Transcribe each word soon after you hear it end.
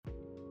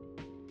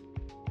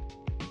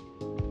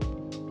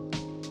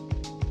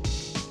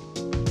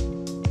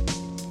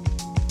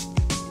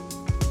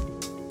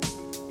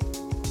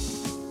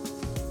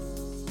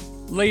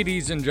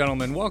Ladies and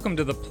gentlemen, welcome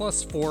to the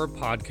Plus 4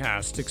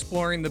 podcast,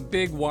 exploring the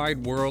big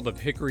wide world of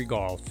hickory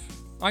golf.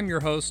 I'm your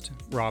host,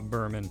 Rob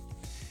Berman.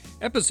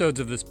 Episodes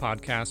of this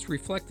podcast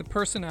reflect the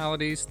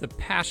personalities, the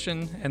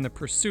passion, and the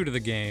pursuit of the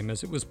game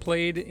as it was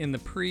played in the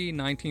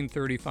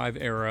pre-1935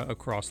 era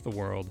across the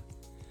world.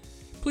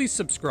 Please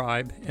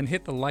subscribe and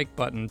hit the like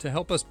button to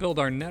help us build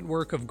our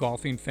network of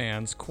golfing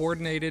fans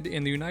coordinated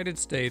in the United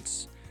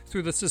States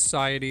through the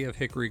Society of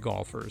Hickory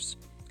Golfers.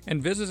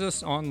 And visit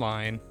us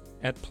online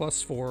at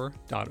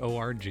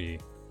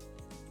plus4.org.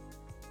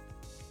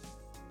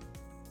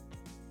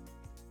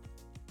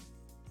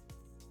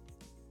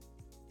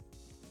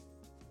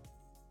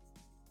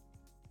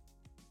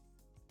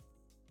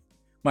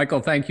 Michael,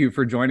 thank you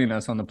for joining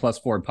us on the Plus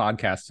 4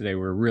 podcast today.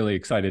 We're really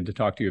excited to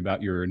talk to you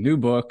about your new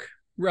book,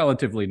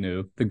 relatively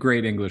new, The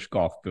Great English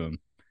Golf Boom.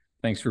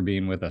 Thanks for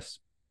being with us.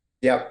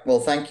 Yeah,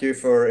 well, thank you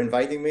for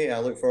inviting me. I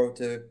look forward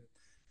to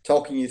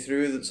talking you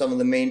through some of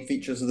the main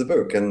features of the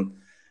book and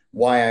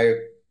why I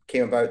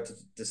came about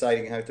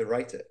deciding how to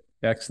write it.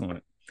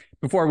 Excellent.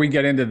 Before we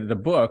get into the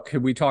book,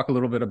 could we talk a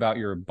little bit about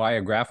your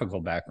biographical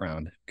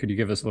background? Could you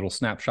give us a little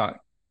snapshot?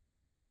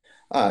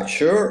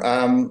 Sure.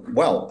 On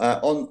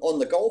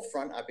the golf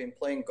front, I've been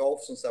playing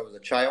golf since I was a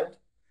child.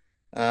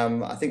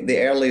 I think the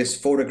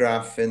earliest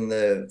photograph in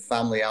the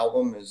family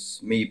album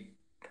is me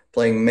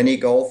playing mini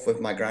golf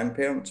with my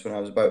grandparents when I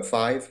was about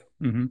 5.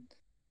 Mm-hmm.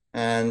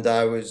 And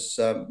I was,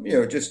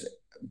 just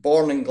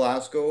born in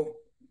Glasgow,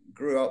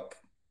 grew up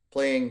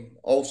playing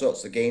all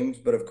sorts of games,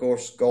 but of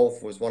course,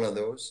 golf was one of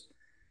those.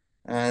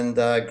 And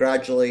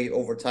gradually,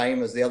 over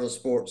time, as the other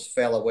sports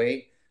fell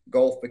away,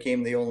 golf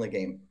became the only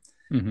game.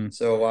 Mm-hmm.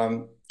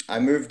 So I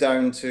moved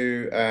down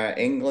to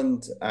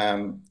England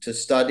to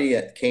study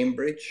at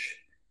Cambridge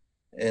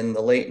in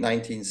the late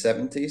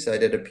 1970s. I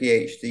did a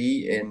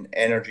PhD in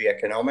energy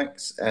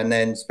economics and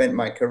then spent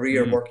my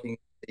career working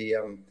in the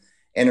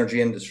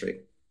energy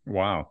industry.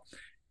 Wow.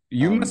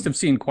 You must have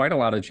seen quite a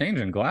lot of change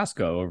in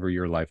Glasgow over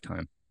your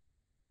lifetime.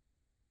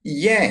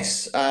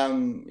 Yes,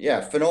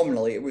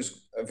 phenomenally. It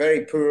was a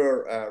very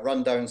poor,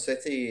 rundown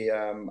city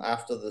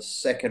after the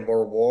Second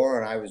World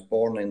War, and I was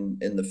born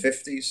in the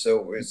 50s,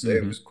 so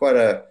it was quite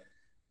a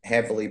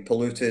heavily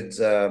polluted,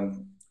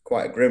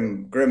 quite a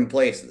grim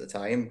place at the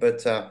time.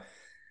 But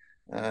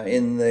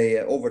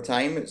over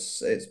time,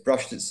 it's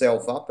brushed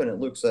itself up,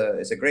 and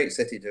it's a great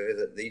city to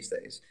visit these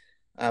days.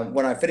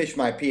 When I finished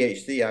my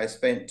PhD, I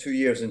spent 2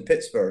 years in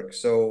Pittsburgh,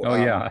 so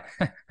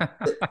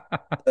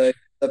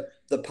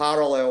the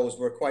parallels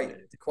were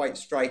quite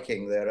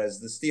striking there, as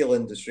the steel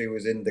industry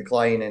was in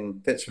decline in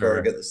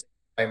Pittsburgh at the same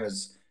time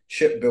as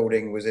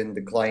shipbuilding was in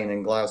decline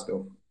in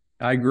Glasgow.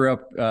 I grew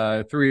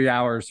up 3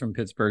 hours from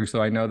Pittsburgh,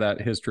 so I know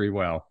that history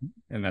well,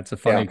 and that's a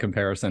funny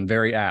comparison,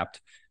 very apt.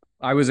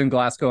 I was in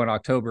Glasgow in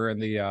October, and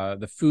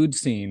the food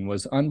scene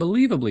was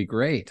unbelievably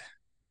great.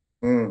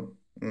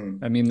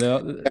 I mean,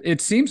 it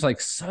seems like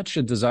such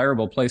a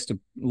desirable place to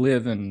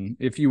live. And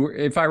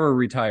if I were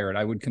retired,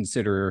 I would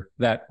consider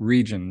that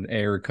region,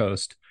 Ayr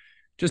Coast,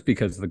 just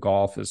because the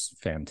golf is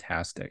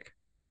fantastic.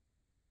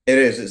 It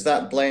is. It's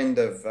that blend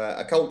of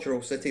a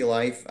cultural city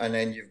life, and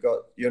then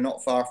you're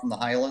not far from the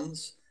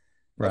Highlands,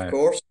 of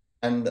course,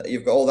 and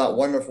you've got all that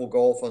wonderful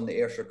golf on the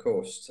Ayrshire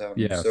coast.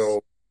 Yes.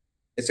 So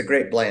it's a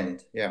great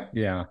blend. Yeah.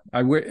 Yeah.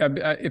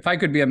 If I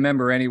could be a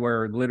member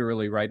anywhere,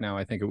 literally right now,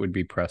 I think it would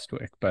be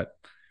Prestwick, but.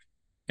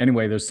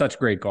 Anyway, there's such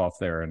great golf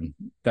there, and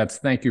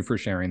thank you for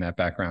sharing that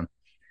background.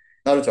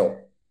 Not at all.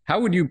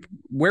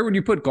 Where would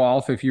you put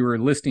golf if you were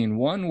listing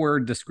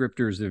one-word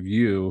descriptors of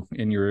you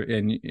in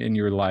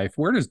your life?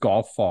 Where does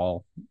golf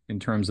fall in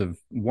terms of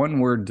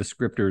one-word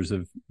descriptors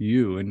of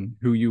you and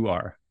who you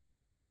are?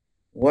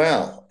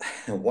 Well,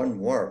 one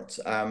word.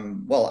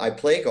 I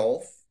play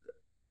golf,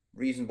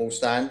 reasonable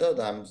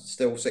standard. I'm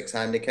still 6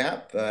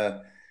 handicap.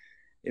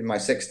 In my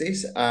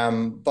 60s,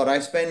 but I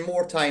spend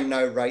more time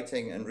now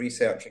writing and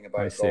researching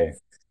about golf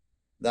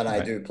than I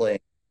do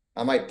playing.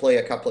 I might play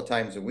a couple of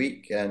times a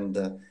week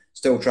and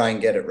still try and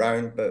get it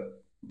round,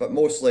 but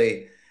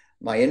mostly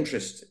my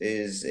interest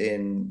is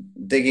in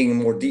digging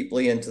more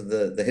deeply into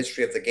the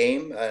history of the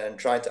game and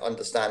trying to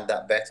understand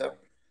that better.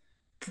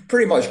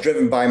 Pretty much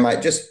driven by my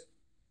just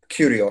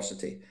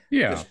curiosity.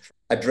 Yeah. Just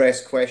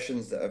address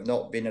questions that have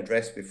not been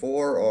addressed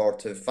before, or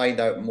to find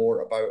out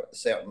more about a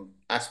certain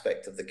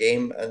aspect of the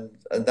game,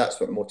 and that's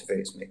what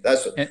motivates me.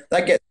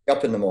 That gets me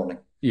up in the morning.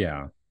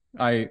 Yeah,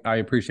 I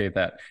appreciate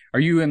that. Are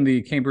you in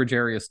the Cambridge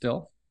area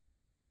still?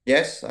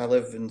 Yes, I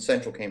live in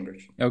central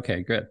Cambridge.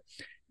 Okay, good.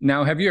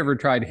 Now, have you ever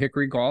tried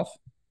hickory golf?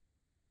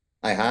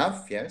 I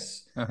have,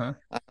 yes. Uh-huh.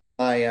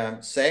 I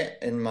set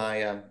in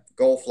my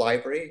golf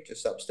library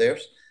just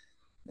upstairs.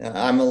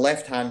 I'm a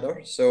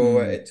left-hander, so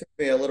it took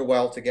me a little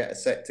while to get a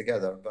set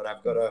together, but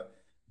I've got a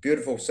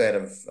beautiful set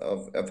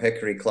of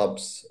hickory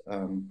clubs,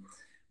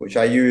 which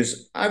I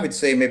use, I would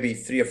say, maybe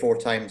 3 or 4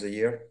 times a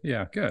year.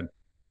 Yeah, good.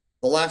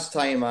 The last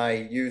time I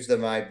used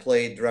them, I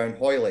played around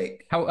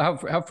Hoylake.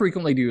 How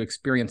frequently do you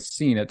experience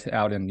seeing it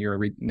out in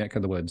your neck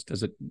of the woods?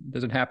 Does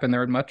it happen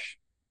there much?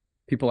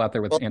 People out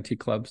there with antique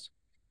clubs?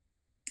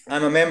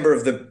 I'm a member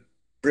of the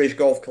British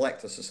Golf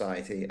Collector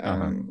Society.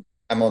 Uh-huh.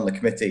 I'm on the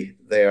committee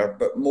there,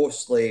 but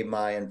mostly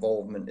my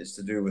involvement is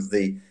to do with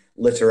the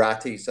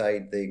literati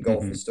side, the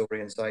golf Hmm.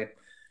 historian side.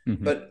 Hmm.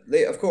 But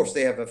they, of course,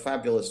 they have a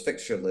fabulous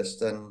fixture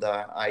list, and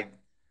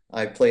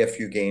I play a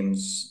few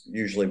games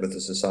usually with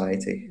the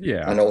society,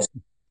 Yeah. and also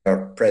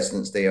their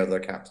President's Day or their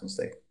Captain's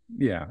Day.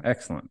 Yeah.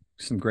 Excellent.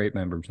 Some great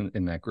members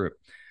in that group.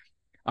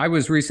 I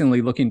was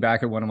recently looking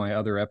back at one of my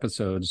other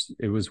episodes.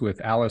 It was with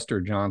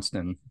Alistair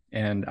Johnston.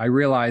 And I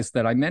realized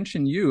that I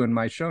mentioned you in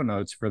my show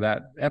notes for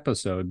that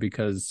episode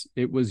because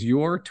it was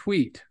your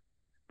tweet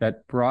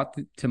that brought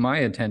to my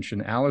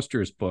attention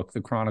Alistair's book,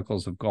 The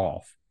Chronicles of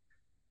Golf.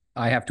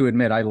 I have to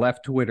admit, I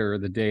left Twitter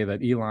the day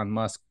that Elon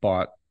Musk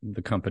bought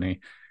the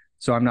company.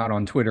 So I'm not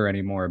on Twitter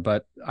anymore,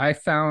 but I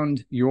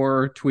found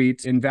your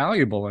tweets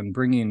invaluable in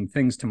bringing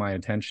things to my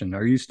attention.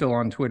 Are you still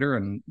on Twitter,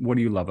 and what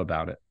do you love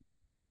about it?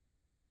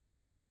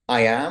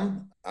 I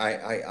am.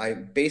 I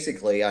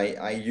basically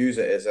I use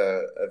it as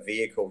a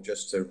vehicle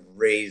just to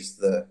raise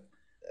the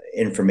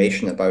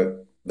information about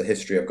the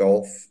history of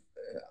golf,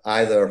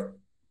 either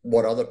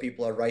what other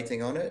people are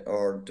writing on it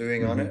or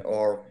doing on Mm-hmm. it,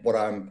 or what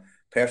I'm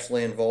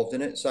personally involved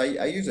in it. So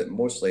I use it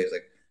mostly as a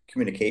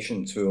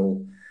communication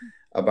tool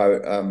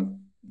about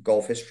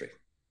golf history.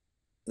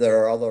 There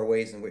are other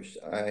ways in which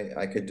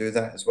I could do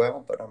that as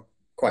well, but I'm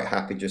quite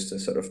happy just to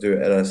sort of do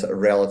it at a sort of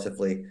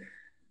relatively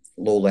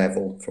low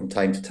level from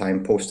time to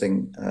time,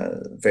 posting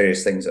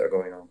various things that are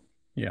going on.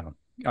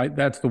 Yeah.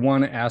 That's the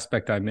one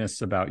aspect I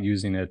miss about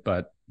using it,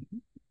 but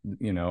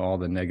all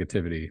the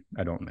negativity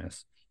I don't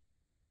miss.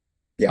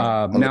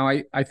 Yeah. Now,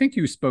 I think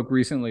you spoke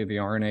recently at the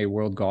RNA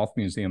World Golf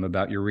Museum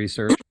about your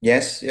research.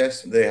 Yes,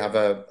 yes, they have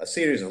a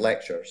series of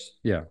lectures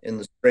Yeah. in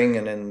the spring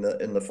and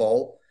in the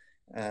fall,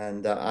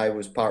 and I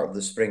was part of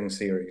the spring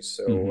series.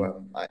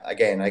 So Hmm. I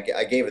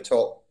gave a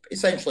talk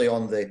essentially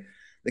on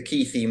the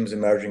key themes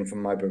emerging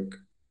from my book.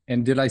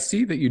 And did I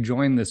see that you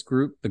joined this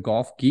group, the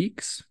Golf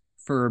Geeks,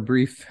 for a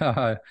brief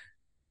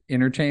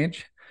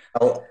interchange?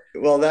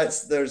 Well,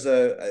 there's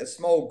a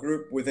small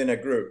group within a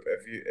group,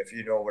 if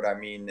you know what I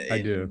mean,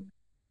 I do. in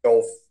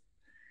golf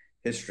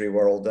history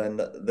world, and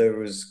there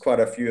was quite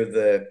a few of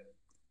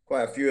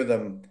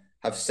them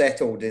have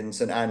settled in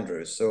St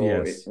Andrews. So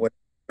Yes. when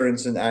you're in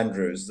St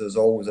Andrews, there's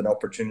always an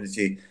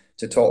opportunity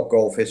to talk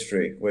golf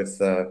history with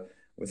a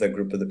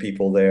group of the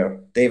people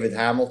there. David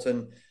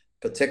Hamilton,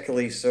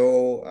 particularly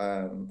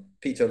so.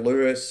 Peter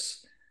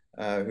Lewis,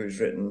 who's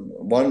written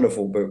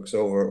wonderful books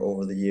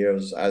over the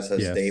years, as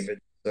has Yes. David.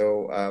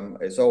 So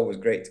it's always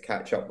great to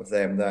catch up with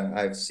them. That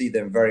I see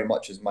them very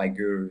much as my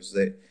gurus.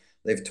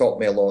 They've taught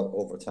me a lot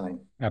over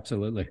time.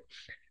 Absolutely.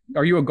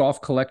 Are you a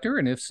golf collector?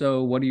 And if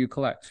so, what do you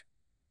collect?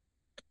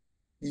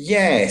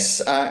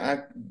 Yes,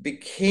 I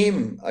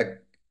became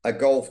a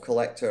golf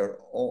collector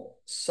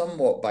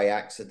somewhat by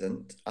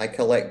accident. I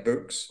collect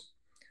books,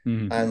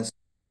 Hmm. and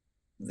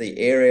the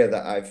area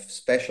that I've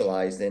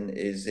specialized in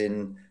is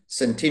in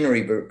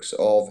centenary books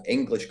of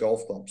English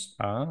golf clubs.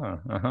 Ah,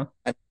 uh-huh.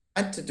 And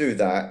I had to do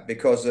that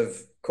because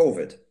of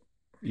COVID.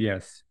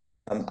 Yes.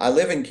 I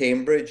live in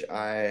Cambridge.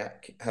 I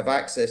have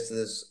access to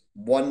this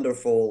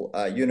wonderful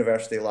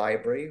university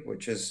library,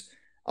 which is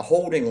a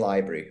holding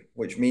library,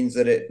 which means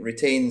that it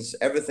retains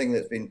everything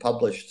that's been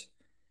published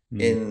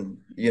Mm-hmm. in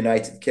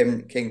United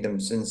Kingdom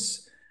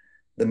since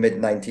the mid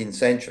 19th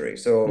century.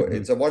 So Mm-hmm.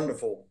 it's a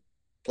wonderful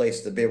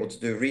place to be able to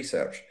do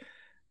research.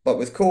 But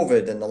with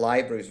COVID and the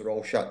libraries were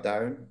all shut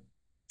down,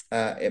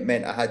 it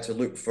meant I had to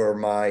look for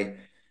my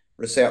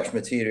research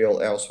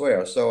material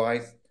elsewhere. So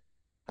I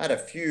had a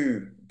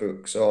few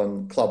books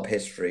on club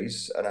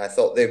histories, and I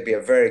thought they'd be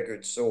a very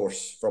good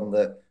source from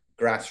the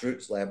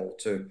grassroots level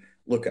to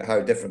look at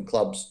how different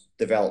clubs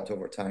developed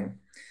over time.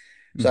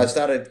 So I Mm-hmm.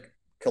 started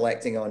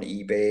collecting on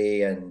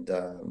eBay and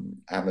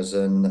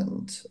Amazon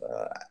and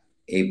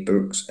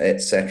e-books,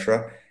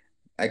 etc.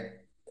 I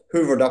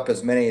hoovered up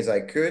as many as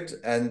I could,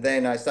 and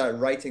then I started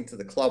writing to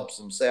the clubs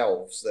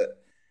themselves that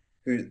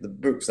who the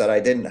books that I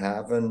didn't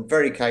have, and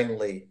very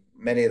kindly,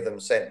 many of them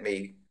sent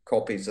me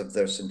copies of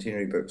their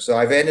centenary books. So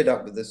I've ended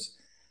up with this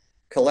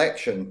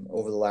collection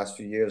over the last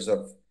few years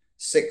of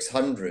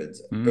 600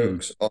 Mm.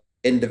 books on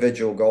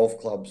individual golf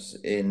clubs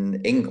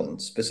in England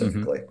Mm-hmm.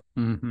 specifically.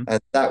 Mm-hmm.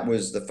 And that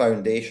was the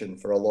foundation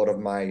for a lot of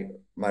my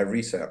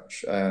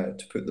research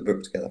to put the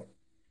book together.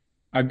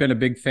 I've been a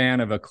big fan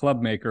of a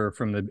club maker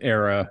from the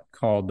era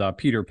called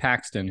Peter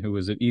Paxton, who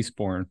was at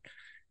Eastbourne.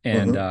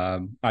 And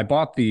Mhm. I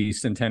bought the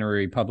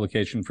centenary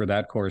publication for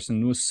that course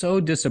and was so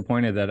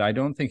disappointed that I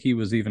don't think he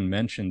was even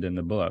mentioned in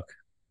the book.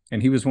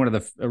 And he was one of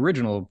the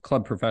original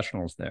club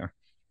professionals there.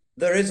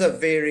 There is a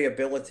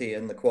variability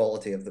in the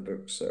quality of the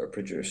books that are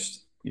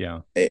produced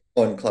Yeah.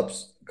 on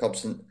clubs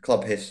and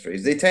club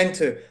histories. They tend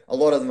to, a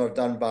lot of them are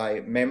done by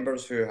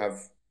members who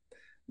have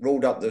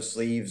rolled up their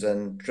sleeves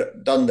and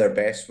done their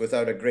best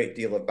without a great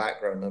deal of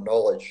background or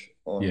knowledge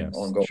on Yes.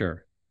 golf.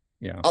 Sure.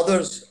 Yeah.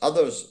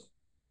 Others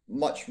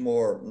much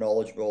more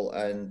knowledgeable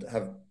and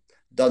have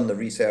done the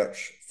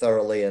research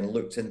thoroughly and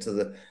looked into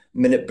the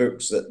minute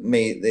books that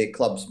the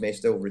clubs may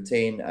still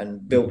retain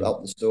and built Mm-hmm.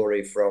 up the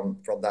story from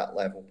that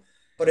level.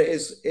 but it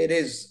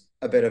is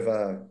a bit of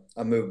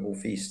a movable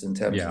feast in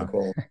terms of the Yeah.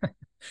 quality.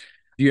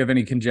 Do you have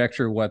any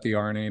conjecture what the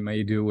RNA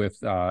may do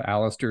with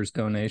Alistair's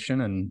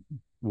donation and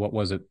what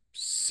was it,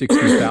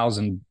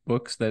 60,000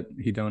 books that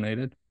he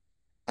donated?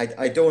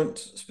 I don't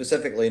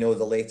specifically know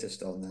the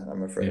latest on that,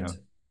 I'm afraid. Yeah.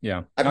 Yeah.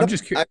 I've I'm not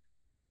just curious.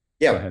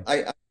 I, Go yeah, ahead.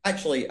 I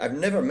actually I've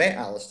never met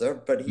Alistair,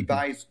 but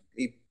Mhm.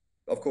 he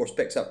of course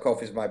picks up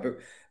copies of my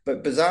book.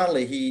 But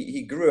bizarrely,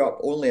 he grew up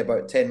only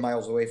about 10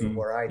 miles away from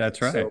where I That's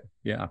did. right. So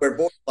Yeah. we're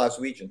both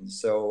Glaswegians.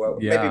 So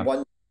maybe Yeah. one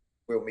day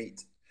we'll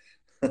meet.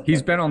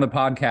 He's been on the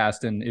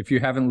podcast, and if you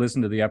haven't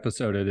listened to the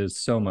episode, it is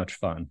so much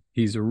fun.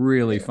 He's a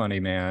really Yeah. funny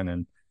man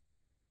and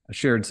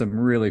shared some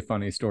really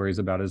funny stories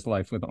about his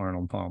life with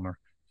Arnold Palmer.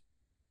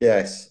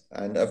 Yes,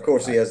 and of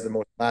course he I, has the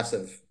most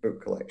massive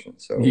book collection.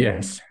 So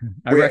yes,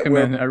 we're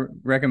we're I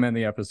recommend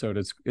the episode.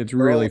 It's we're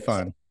all really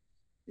excited. fun.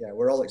 Yeah,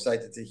 we're all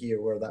excited to hear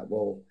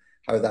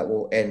how that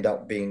will end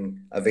up being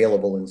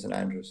available in St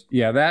Andrews.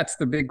 Yeah, that's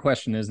the big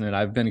question, isn't it?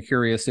 I've been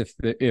curious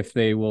if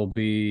they will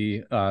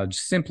be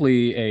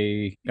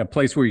simply a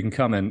place where you can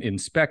come and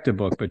inspect a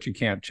book, but you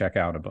can't check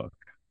out a book.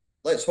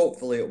 Let's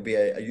hopefully it'll be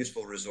a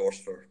useful resource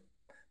for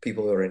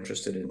people who are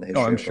interested in the Oh,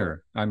 history I'm of golf.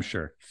 sure. I'm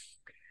sure.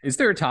 Is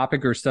there a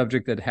topic or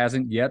subject that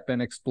hasn't yet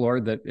been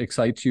explored that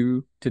excites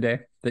you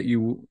today that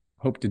you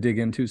hope to dig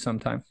into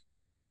sometime?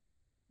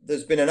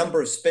 There's been a number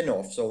of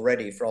spin-offs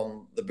already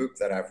from the book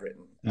that I've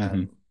written.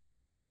 Mm-hmm.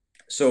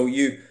 So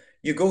you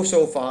go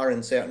so far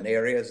in certain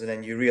areas and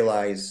then you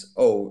realize,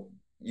 oh,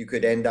 you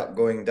could end up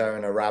going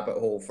down a rabbit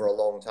hole for a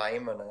long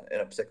time in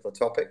a particular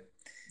topic.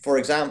 For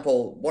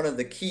example, one of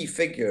the key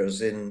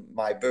figures in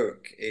my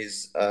book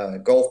is a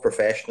golf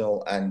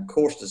professional and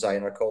course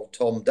designer called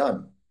Tom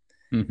Dunn.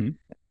 Mm-hmm.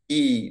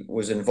 He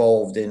was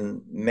involved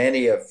in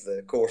many of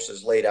the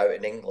courses laid out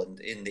in England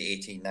in the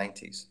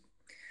 1890s.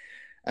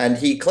 And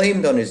he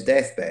claimed on his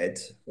deathbed,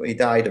 well, he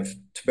died of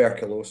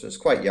tuberculosis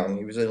quite young,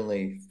 he was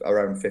only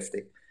around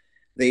 50,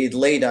 that he'd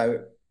laid out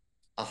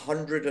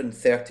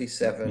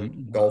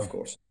 137 golf Wow.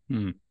 courses.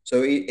 Mm.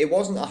 So it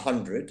wasn't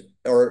 100,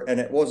 and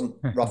it wasn't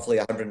roughly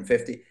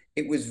 150.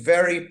 It was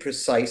very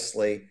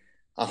precisely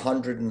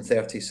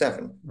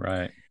 137.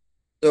 Right.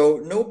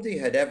 So nobody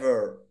had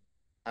ever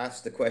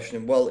asked the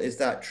question, well, is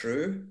that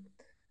true?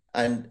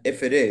 And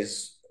if it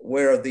is,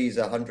 where are these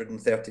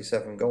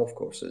 137 golf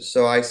courses?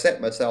 So I set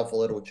myself a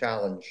little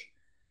challenge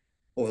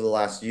over the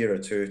last year or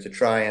two to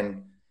try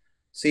and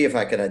see if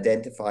I can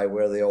identify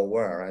where they all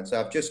were. And so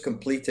I've just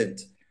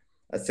completed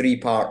a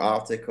three-part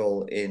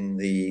article in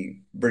the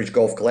British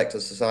Golf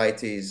Collectors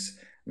Society's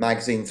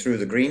magazine Through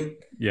the Green.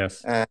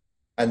 Yes. Uh,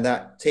 and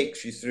that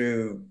takes you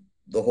through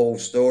the whole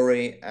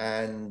story.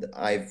 And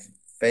I've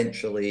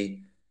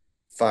eventually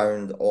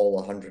found all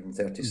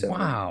 137.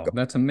 Wow.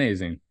 That's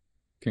amazing. So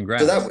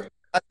Congrats. that's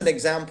an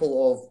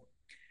example of,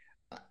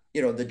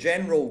 the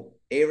general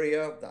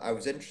area that I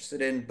was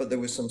interested in, but there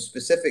was some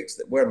specifics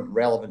that weren't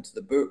relevant to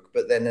the book.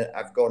 But then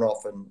I've gone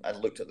off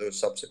and looked at those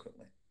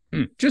subsequently.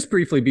 Just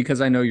briefly,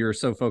 because I know you're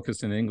so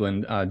focused in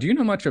England, do you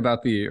know much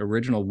about the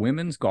original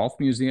Women's Golf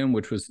Museum,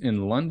 which was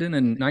in London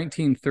in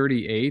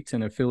 1938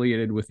 and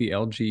affiliated with the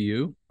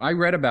LGU? I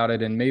read about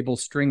it in Mabel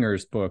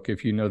Stringer's book,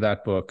 if you know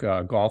that book,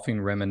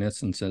 Golfing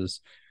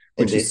Reminiscences,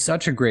 which is Indeed.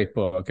 such a great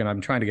book. And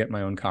I'm trying to get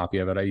my own copy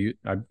of it.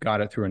 I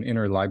got it through an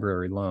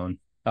interlibrary loan.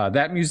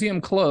 That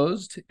museum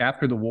closed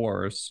after the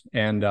wars,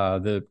 and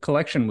the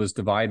collection was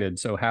divided.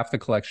 So half the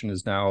collection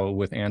is now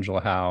with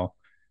Angela Howe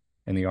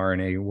and the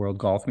R&A World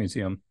Golf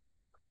Museum.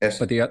 Yes.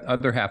 But the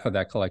other half of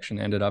that collection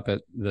ended up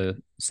at the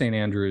St.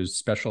 Andrews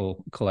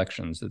Special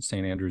Collections at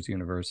St. Andrews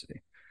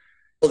University.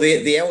 Well,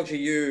 the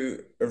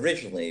LGU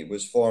originally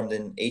was formed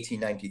in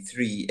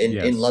 1893 in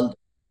Yes. London,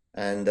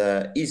 and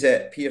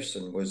Izette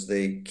Pearson was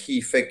the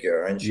key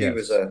figure, and she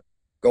was Yes. a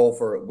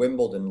golfer at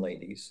Wimbledon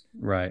Ladies.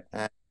 Right.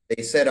 And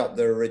they set up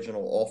their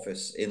original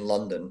office in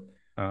London,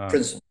 Uh,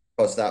 principally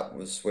because that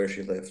was where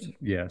she lived.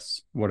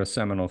 yes. What a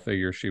seminal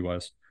figure she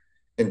was.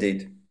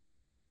 Indeed.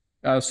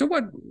 So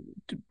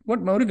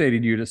what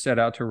motivated you to set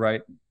out to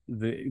write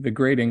the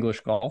Great English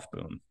Golf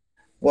Boom?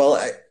 Well,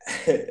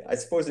 I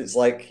suppose it's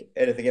like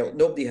anything else.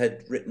 Nobody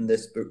had written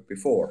this book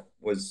before,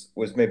 was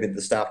maybe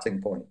the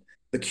starting point.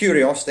 The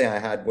curiosity I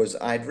had was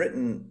I'd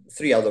written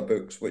three other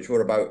books which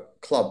were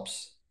about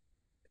clubs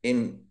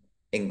in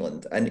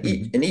England, and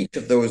Mm-hmm. in each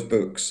of those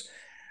books,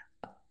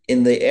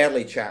 in the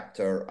early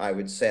chapter, I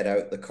would set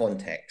out the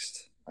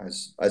context,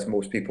 as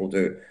most people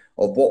do,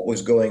 of what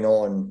was going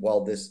on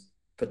while this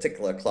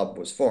particular club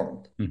was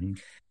formed. Mm-hmm.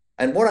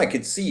 And what I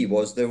could see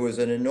was there was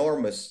an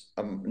enormous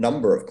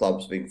number of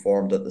clubs being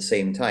formed at the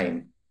same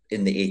time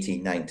in the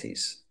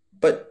 1890s.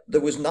 But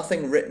there was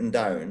nothing written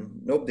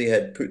down. Nobody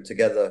had put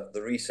together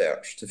the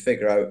research to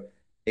figure out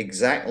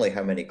exactly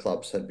how many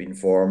clubs had been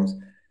formed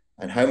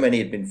and how many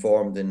had been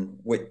formed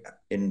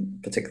in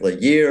particular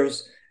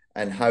years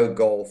and how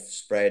golf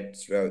spread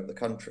throughout the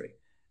country.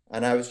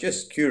 And I was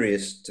just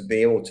curious to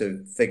be able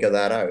to figure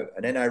that out.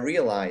 And then I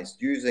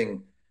realized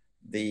using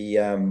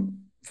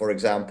for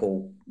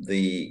example,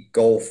 the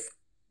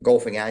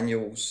golfing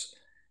annuals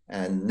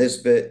and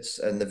Nisbets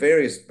and the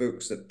various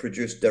books that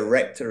produced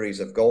directories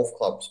of golf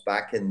clubs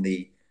back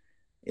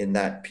in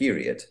that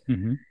period.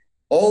 Hmm.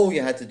 All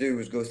you had to do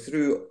was go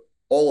through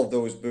all of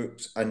those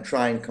books and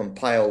try and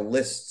compile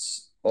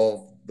lists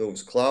of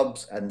those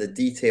clubs and the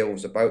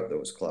details about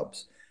those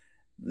clubs.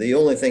 The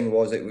only thing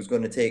was it was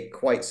going to take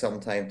quite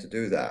some time to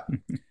do that.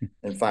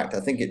 In fact,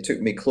 I think it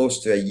took me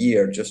close to a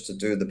year just to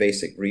do the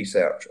basic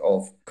research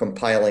of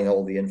compiling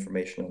all the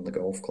information on the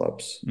golf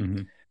clubs.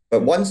 Hmm.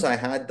 But once I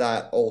had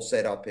that all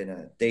set up in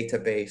a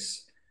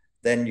database,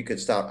 then you could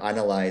start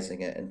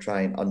analyzing it and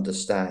try and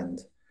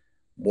understand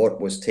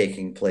what was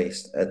taking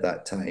place at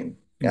that time.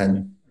 Hmm.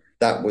 And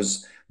that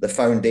was the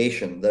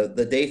foundation.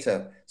 The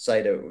data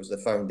side of it was the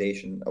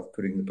foundation of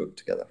putting the book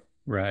together.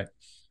 Right.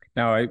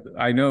 Now,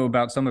 I know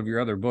about some of your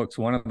other books.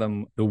 One of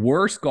them, The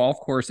Worst Golf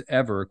Course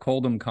Ever,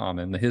 Coldham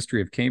Common, The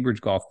History of Cambridge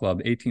Golf Club,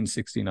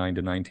 1869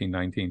 to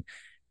 1919.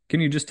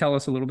 Can you just tell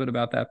us a little bit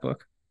about that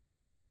book?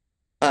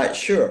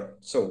 Sure.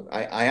 So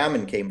I am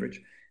in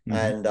Cambridge, Hmm.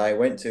 and I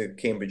went to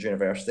Cambridge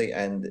University,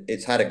 and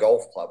it's had a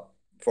golf club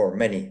for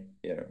many,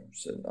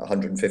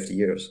 150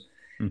 years.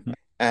 Hmm.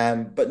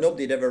 But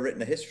nobody had ever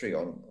written a history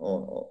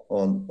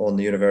on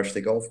the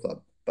university golf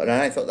club. But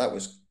I thought that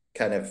was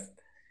kind of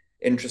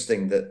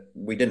interesting that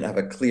we didn't have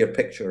a clear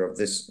picture of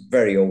this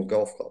very old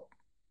golf club.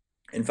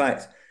 In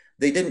fact,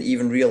 they didn't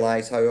even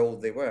realize how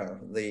old they were.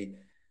 The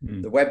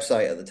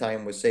website at the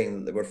time was saying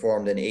that they were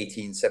formed in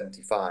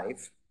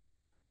 1875.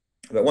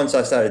 But once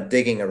I started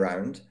digging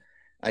around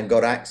and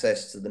got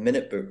access to the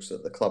minute books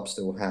that the club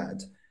still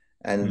had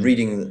and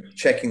Mm.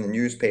 checking the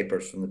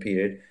newspapers from the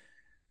period,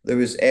 there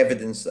was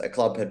evidence that a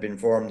club had been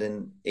formed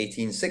in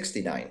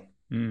 1869.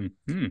 Mm.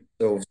 Mm.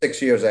 So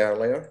 6 years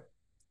earlier.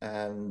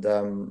 And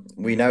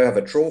we now have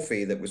a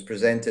trophy that was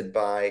presented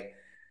by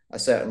a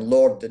certain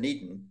Lord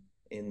Dunedin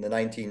in the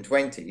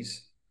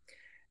 1920s.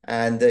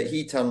 And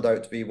he turned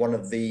out to be one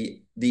of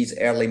these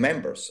early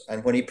members.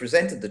 And when he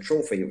presented the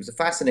trophy, it was a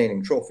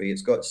fascinating trophy.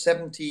 It's got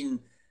 17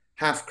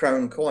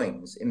 half-crown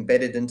coins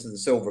embedded into the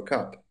silver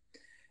cup.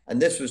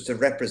 And this was to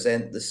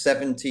represent the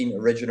 17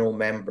 original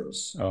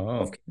members of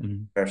Oh.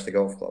 Mm. University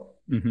Golf Club.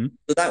 Hmm.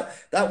 So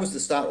that was the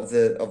start of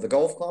the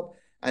golf club.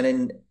 And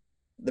in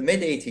the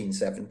mid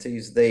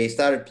 1870s, they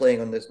started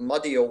playing on this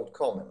muddy old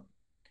common,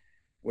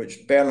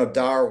 which Bernard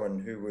Darwin,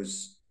 who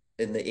was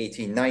in the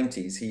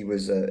 1890s, he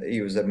was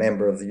a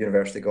member of the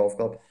University Golf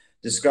Club,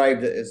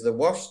 described it as the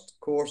worst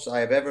course I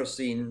have ever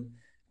seen,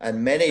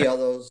 and many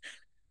others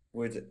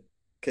would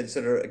give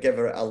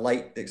it a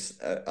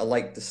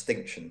light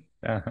distinction.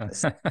 Uh-huh.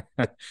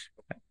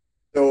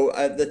 So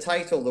the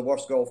title, "The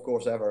Worst Golf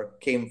Course Ever,"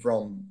 came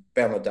from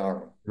Bernard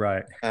Darwin.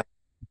 Right.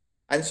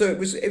 And so it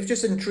was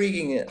just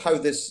intriguing how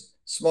this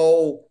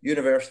small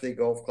university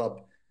golf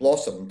club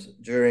blossomed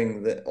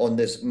on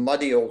this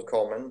muddy old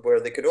common where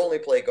they could only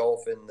play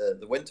golf in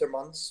the winter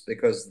months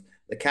because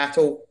the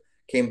cattle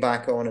came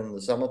back on in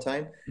the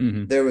summertime.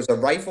 Hmm. There was a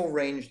rifle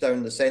range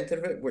down the center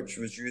of it, which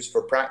was used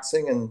for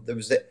practicing, and there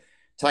was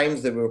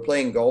times that we were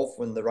playing golf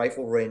when the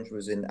rifle range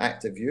was in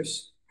active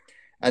use.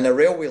 And a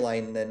railway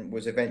line then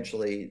was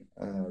eventually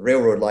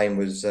railroad line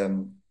was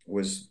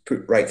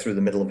put right through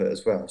the middle of it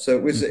as well. So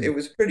Hmm. it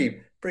was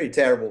pretty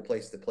terrible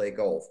place to play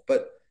golf.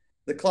 But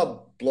the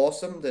club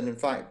blossomed, and in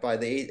fact, by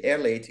the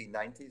early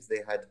 1890s,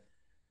 they had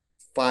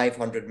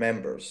 500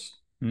 members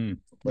Mm.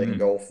 playing Mm.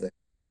 golf there.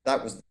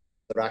 That was the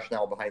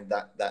rationale behind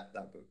that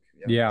book.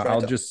 Yeah, Yeah,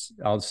 trying to.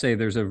 I'll say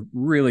there's a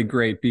really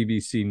great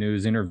BBC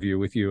News interview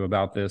with you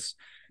about this.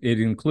 It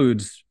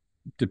includes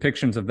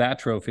depictions of that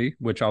trophy,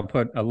 which I'll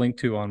put a link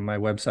to on my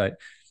website,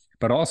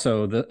 but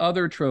also the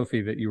other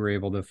trophy that you were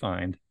able to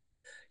find.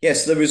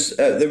 Yes, there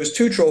was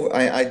two trophies.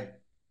 I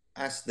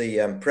asked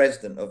the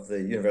president of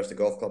the University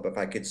Golf Club if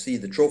I could see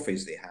the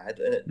trophies they had,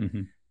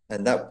 Hmm.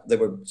 and that there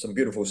were some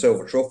beautiful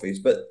silver trophies,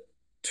 but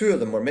two of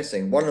them were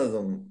missing. One of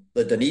them,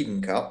 the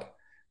Dunedin Cup,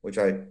 which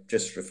I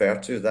just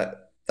referred to,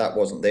 that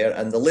wasn't there,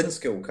 and the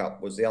Linskill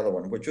Cup was the other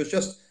one, which was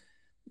just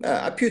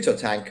a pewter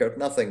tankard,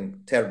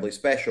 nothing terribly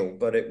special,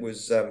 but it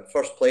was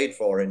first played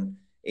for in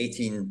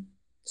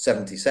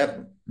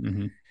 1877.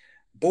 Hmm.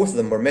 Both of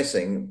them were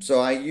missing. So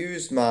I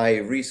used my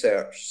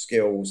research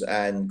skills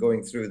and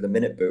going through the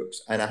minute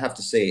books, and I have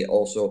to say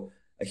also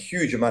a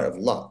huge amount of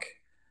luck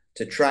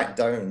to track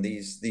down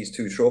these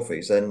two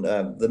trophies. And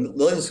the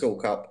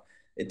Linskill Cup,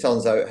 it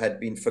turns out, had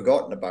been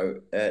forgotten about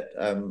at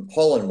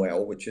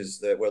Hollandwell, which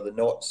is where the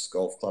Notts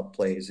Golf Club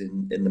plays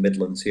in the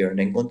Midlands here in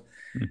England.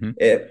 Hmm.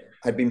 It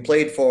had been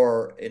played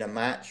for in a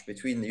match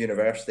between the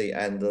university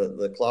and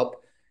the club.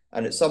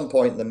 And at some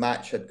point, the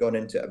match had gone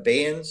into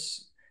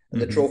abeyance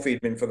and the Hmm. trophy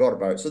had been forgot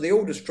about. So the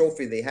oldest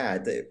trophy they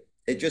had,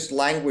 it just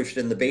languished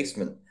in the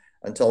basement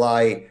until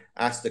I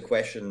asked the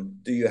question,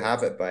 "Do you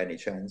have it by any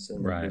chance?"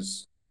 And it Right.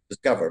 was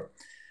discovered.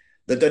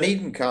 The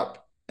Dunedin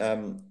Cup,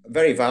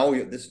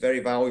 this very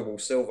valuable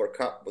silver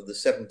cup with the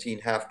 17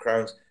 half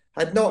crowns,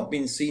 had not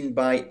been seen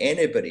by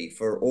anybody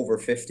for over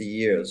 50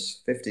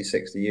 years, 50,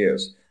 60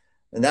 years.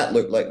 And that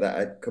looked like that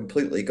had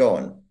completely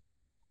gone.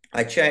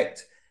 I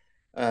checked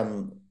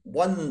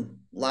One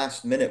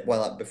last minute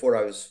before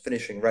I was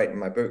finishing writing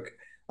my book,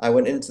 I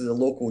went into the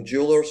local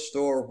jeweler's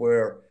store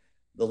where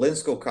the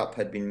Linsko Cup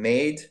had been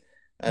made,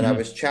 and I Hmm.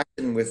 was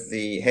chatting with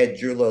the head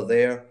jeweler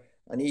there,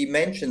 and he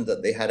mentioned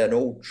that they had an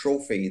old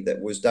trophy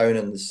that was down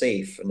in the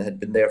safe and had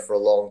been there for a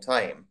long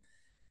time.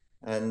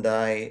 And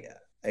I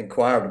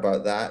inquired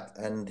about that,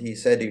 and he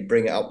said he'd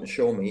bring it up and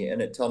show me,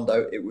 and it turned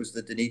out it was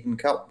the Dunedin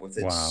Cup with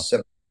its Wow.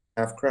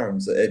 7.5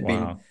 crowns that had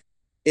been Wow.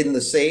 in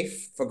the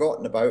safe,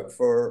 forgotten about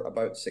for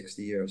about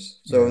 60 years.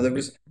 So Yeah. there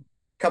was a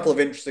couple of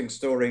interesting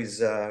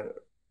stories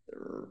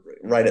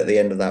right at the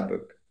end of that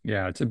book.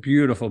 Yeah. It's a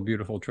beautiful,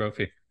 beautiful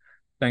trophy.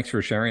 Thanks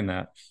for sharing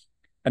that.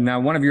 And now,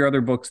 one of your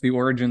other books, The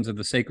Origins of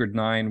the Sacred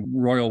Nine,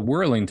 Royal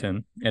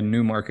Whirlington and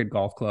Newmarket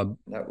Golf Club.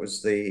 That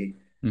was the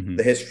Hmm.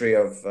 the history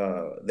of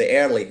the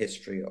early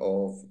history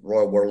of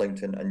Royal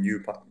Whirlington and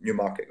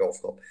Newmarket Golf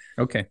Club,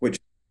 Okay. which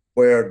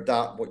what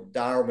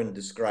Darwin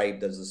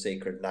described as the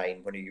Sacred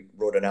Nine when he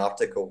wrote an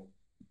article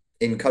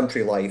in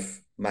Country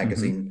Life Hmm.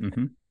 magazine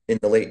Hmm. in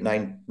the late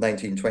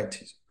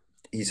 1920s.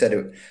 He said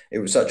it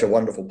was such a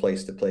wonderful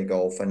place to play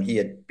golf, and he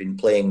had been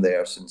playing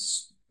there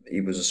since he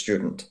was a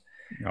student.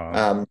 Oh.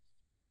 Um,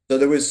 so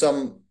there was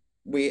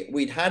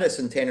we'd had a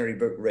centenary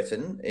book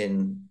written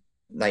in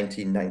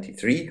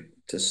 1993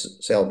 to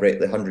celebrate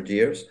the 100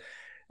 years,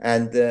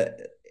 and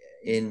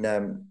in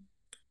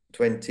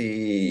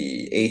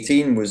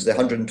 2018 was the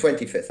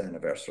 125th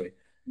anniversary.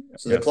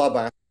 So the Yes. club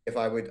asked if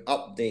I would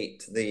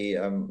update the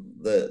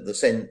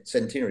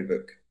centenary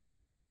book.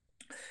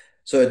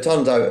 So it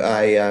turns out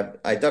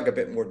I dug a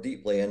bit more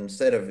deeply, and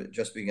instead of it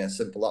just being a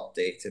simple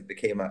update, it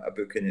became a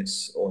book in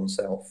its own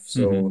self. Hmm.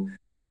 So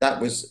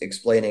that was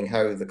explaining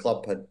how the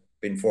club had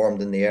been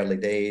formed in the early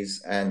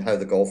days and how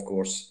the golf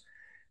course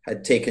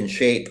had taken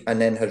shape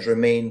and then has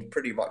remained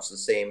pretty much the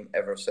same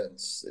ever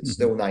since. It's Hmm.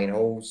 still 9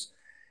 holes.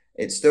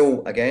 It's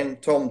still, again,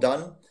 Tom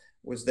Dunn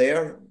was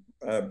there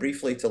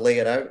briefly to lay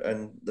it out,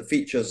 and the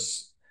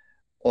features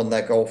on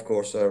that golf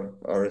course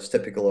are as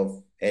typical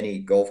of any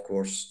golf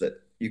course that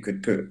you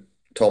could put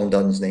Tom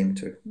Dunn's name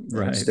to, and it's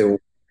Right.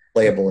 still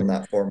playable in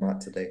that format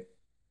today.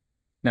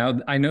 Now,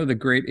 I know the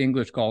Great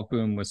English Golf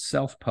Boom was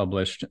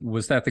self-published.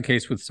 Was that the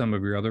case with some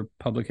of your other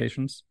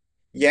publications?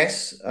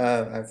 Yes,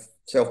 I've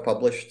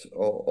self-published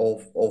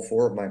all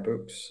four of my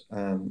books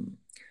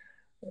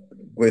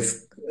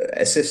with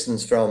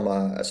assistance from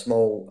a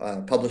small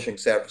publishing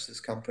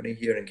services company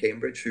here in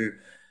Cambridge who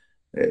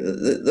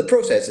the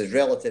process is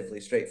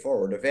relatively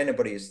straightforward. If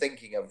anybody is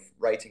thinking of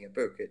writing a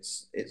book,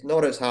 it's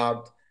not as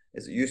hard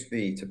as it used to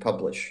be to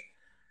publish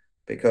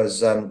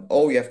because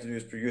all you have to do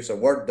is produce a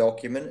Word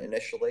document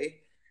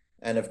initially,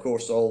 and of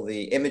course all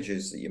the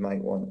images that you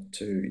might want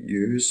to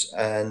use,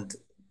 and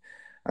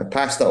I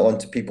pass that on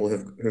to people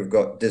who've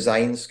got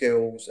design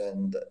skills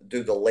and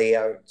do the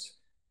layout,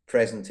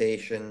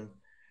 presentation.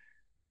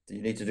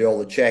 You need to do all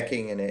the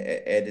checking and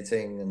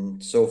editing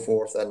and so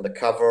forth, and the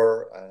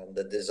cover and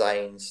the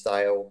design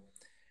style.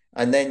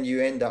 And then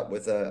you end up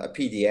with a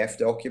PDF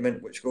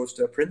document which goes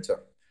to a printer.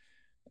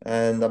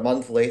 And a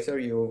month later,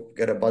 you'll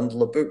get a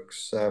bundle of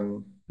books Hmm.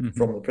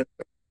 from the printer.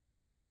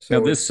 Now,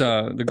 So this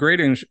it's the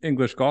Great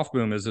English Golf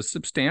Boom is a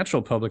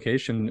substantial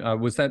publication.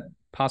 Was that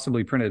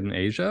possibly printed in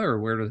Asia, or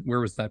where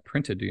was that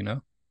printed? Do you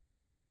know?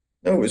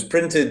 no, it was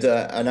printed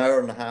an hour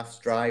and a half's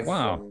drive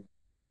Wow. from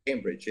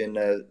Cambridge in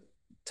a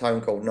town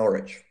called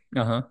Norwich.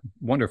 Uh-huh.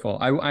 Wonderful.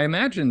 I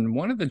imagine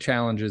one of the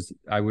challenges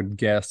I would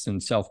guess in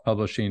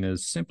self-publishing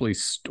is simply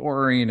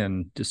storing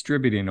and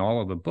distributing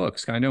all of the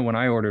books. I know when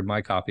I ordered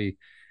my copy,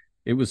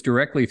 it was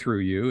directly through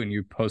you and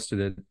you posted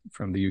it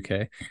from the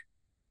UK.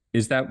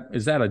 Is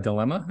that a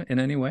dilemma in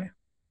any way?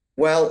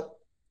 Well,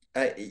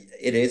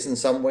 it is in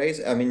some ways.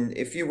 I mean,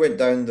 if you went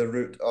down the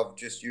route of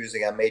just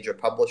using a major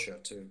publisher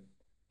to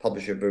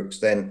publish your books,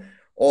 then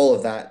all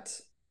of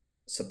that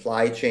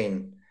supply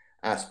chain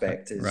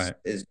aspect is Right.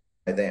 is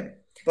by them.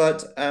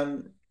 But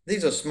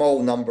these are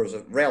small numbers,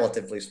 of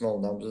relatively small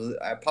numbers.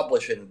 I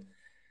publish in,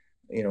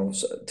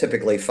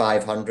 typically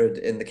 500.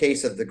 In the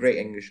case of the Great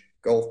English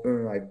Golf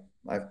Boom,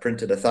 I've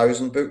printed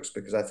 1,000 books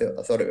because I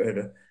thought it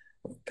would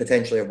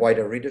potentially a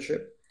wider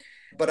readership.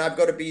 But I've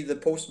got to be the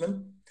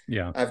postman.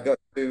 Yeah. I've got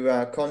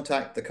to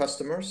contact the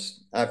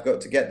customers. I've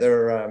got to get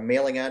their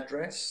mailing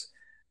address.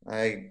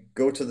 I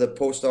go to the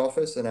post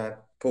office and I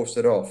post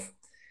it off.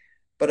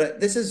 But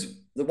this is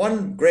the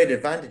one great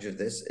advantage of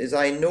this is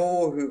I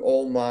know who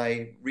all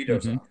my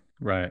readers Hmm. are.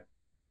 Right.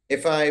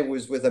 If I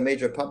was with a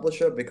major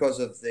publisher, because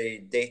of the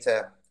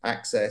data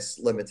access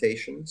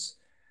limitations,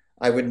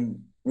 I wouldn't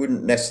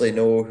necessarily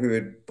know who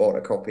had bought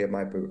a copy of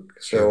my book.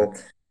 Sure.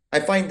 So I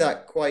find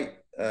that quite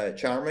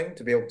charming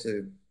to be able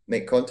to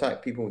make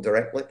contact people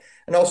directly,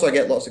 and also I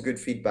get lots of good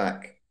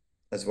feedback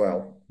as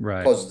well,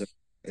 Right. positive.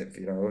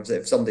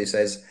 If somebody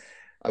says,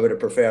 "I would have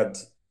preferred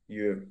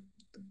you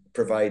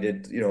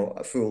provided,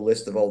 a full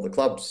list of all the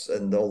clubs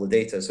and all the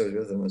data associated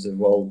with them," I said,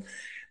 "Well,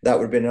 that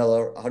would have been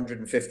another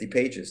 150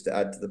 pages to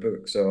add to the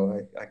book,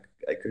 so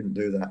I couldn't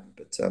do that."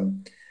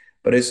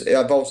 But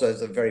I've also had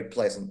some very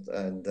pleasant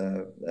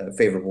and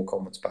favorable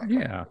comments back on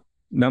my Yeah. book.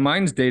 Now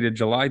mine's dated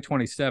July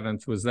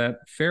 27th. Was that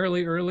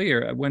fairly early,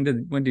 or when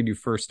did you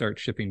first start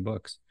shipping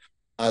books?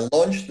 I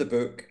launched the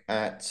book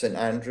at St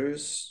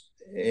Andrews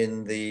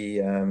in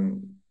the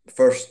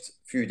first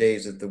few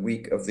days of the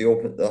week of the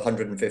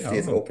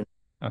 150th Oh, Open.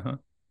 uh-huh.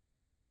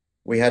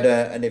 We had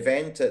an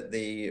event at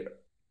the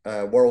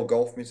World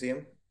Golf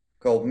Museum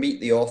called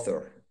Meet the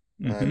Author,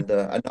 Hmm. and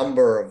a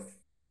number of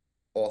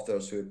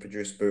authors who had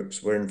produced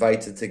books were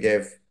invited to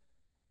give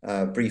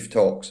brief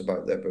talks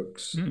about their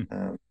books.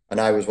 Mm. And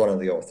I was one of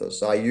the authors.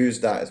 So I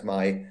used that as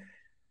my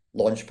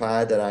launch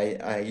pad, and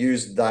I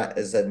used that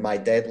as my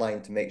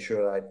deadline to make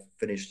sure I'd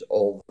finished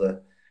all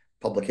the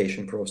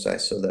publication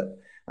process so that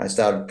I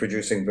started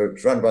producing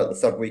books around about the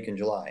third week in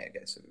July, I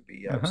guess it would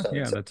be. Uh-huh. Started.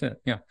 Yeah, that's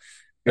it. Yeah,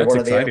 You're that's one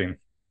of the, exciting.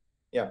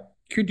 yeah.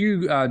 Could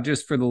you,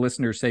 just for the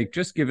listener's sake,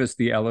 just give us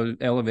the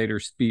elevator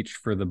speech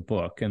for the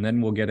book, and then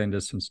we'll get into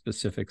some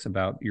specifics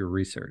about your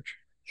research.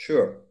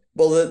 Sure.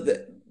 Well,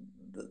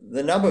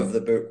 the nub of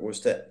the book was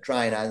to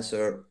try and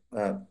answer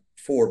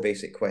four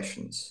basic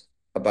questions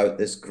about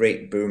this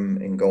great boom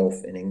in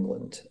golf in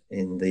England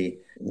in the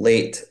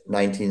late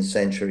 19th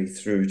century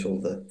through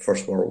till the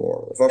First World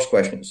War. The first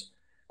question is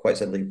quite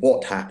simply,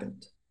 what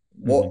happened?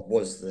 Hmm. What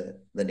was the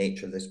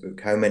nature of this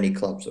book? How many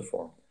clubs were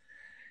formed?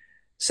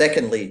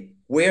 Secondly,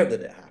 where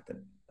did it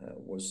happen?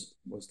 Was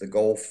the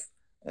golf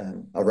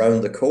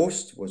around the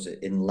coast? Was it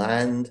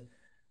inland?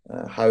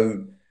 How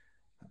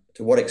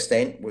to what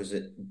extent was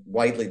it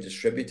widely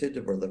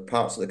distributed? Were there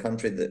parts of the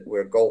country that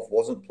where golf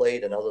wasn't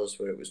played and others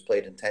where it was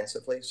played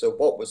intensively? So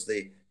what was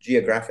the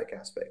geographic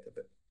aspect of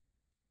it?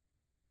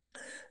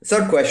 The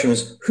third question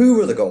was, who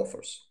were the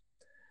golfers?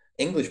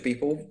 English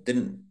people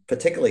didn't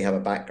particularly have a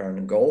background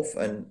in golf,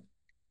 and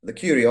the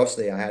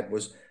curiosity I had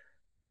was,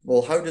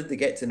 well, how did they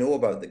get to know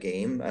about the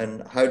game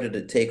and how did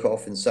it take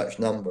off in such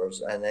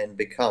numbers and then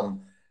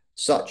become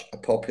such a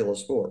popular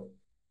sport?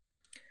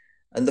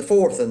 And the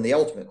fourth and the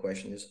ultimate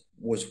question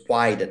was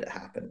why did it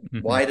happen? Hmm.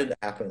 Why did it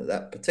happen at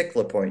that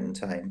particular point in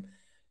time,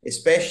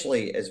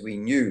 especially as we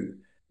knew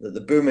that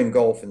the boom in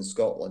golf in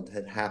Scotland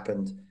had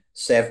happened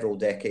several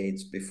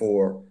decades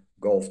before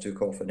golf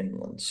took off in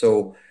England.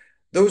 So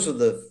those are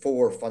the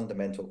four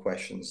fundamental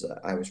questions that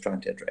I was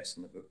trying to address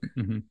in the book.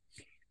 Hmm.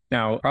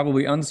 Now,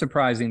 probably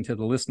unsurprising to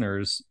the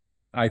listeners,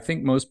 I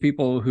think most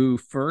people who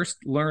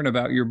first learn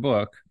about your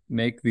book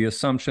make the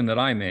assumption that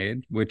I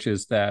made, which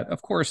is that,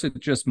 of course, it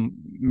just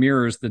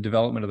mirrors the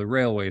development of the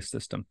railway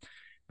system.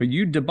 But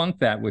you debunk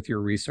that with your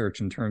research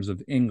in terms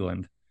of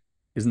England.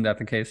 Isn't that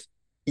the case?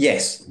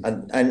 Yes,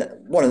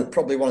 and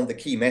probably one of the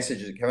key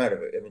messages that come out of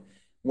it. I mean,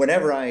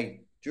 whenever I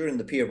during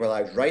the period while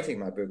I was writing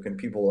my book and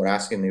people were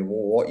asking me,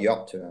 "Well, what are you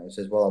up to?" I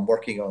says, "Well, I'm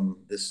working on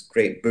this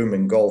great boom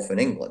in golf in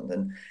England,"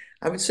 and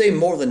I would say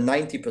more than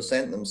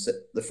 90% of them.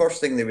 The first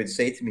thing they would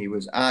say to me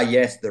was, "Ah,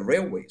 yes, the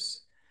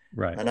railways,"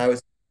 Right. and I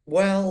was,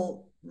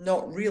 "Well,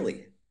 not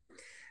really."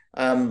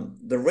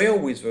 The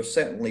railways were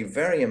certainly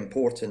very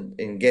important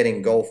in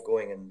getting golf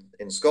going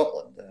in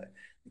Scotland. The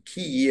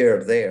key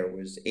year there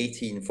was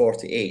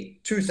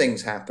 1848. Two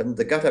things happened.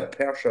 The gutta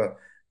percha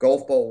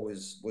golf ball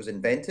was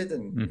invented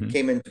and Hmm.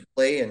 came into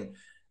play and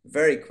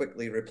very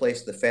quickly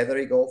replaced the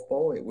feathery golf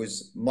ball. It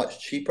was much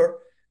cheaper,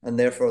 and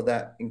therefore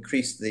that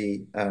increased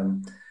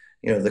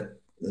you know,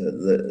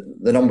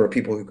 the number of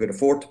people who could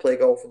afford to play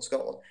golf in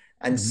Scotland.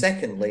 And Hmm.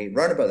 secondly,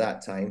 round about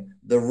that time,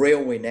 the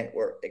railway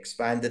network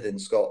expanded in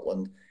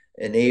Scotland,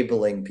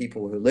 enabling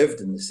people who lived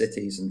in the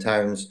cities and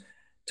towns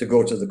to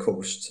go to the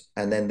coast.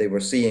 And then they were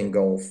seeing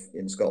golf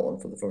in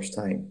Scotland for the first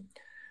time.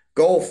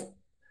 Golf,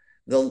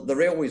 the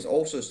railways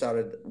also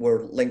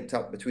were linked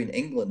up between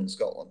England and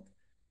Scotland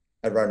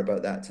around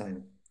about that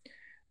time.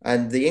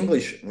 And the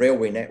English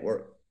railway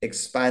network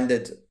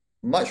expanded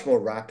much more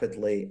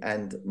rapidly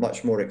and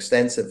much more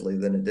extensively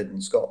than it did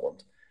in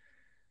Scotland.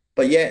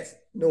 But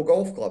yet, no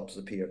golf clubs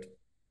appeared.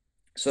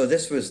 So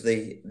this was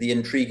the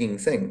intriguing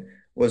thing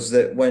was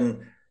that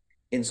when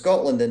in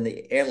Scotland in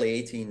the early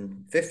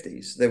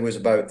 1850s, there was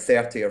about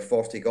 30 or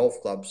 40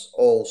 golf clubs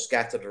all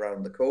scattered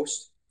around the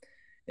coast.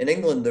 In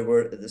England, there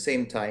were at the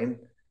same time,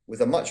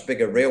 with a much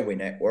bigger railway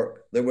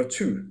network, there were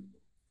two.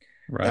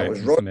 That Right. was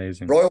It's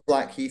amazing. Royal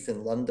Blackheath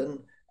in London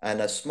and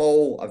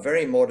a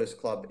very modest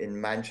club in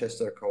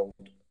Manchester called,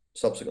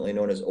 subsequently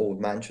known as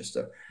Old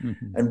Manchester. Hmm.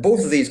 And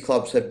both of these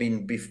clubs had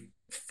been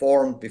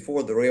formed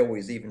before the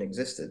railways even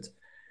existed.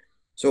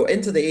 So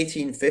into the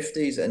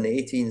 1850s and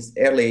the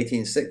early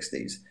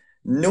 1860s,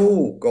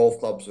 no golf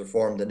clubs were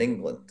formed in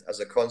England as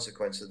a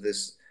consequence of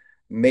this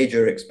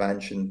major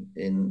expansion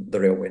in the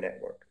railway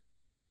network.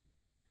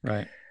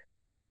 Right.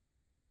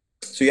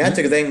 So you had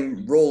You, to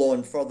then roll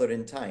on further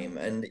in time.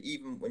 And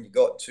even when you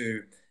got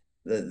to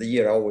the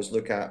year I always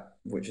look at,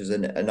 which is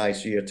a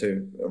nice year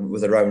to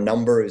with a round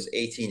number, is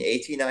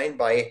 1889.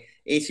 By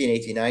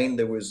 1889,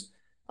 there was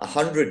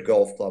 100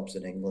 golf clubs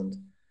in England.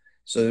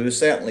 So there was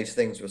certainly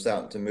things were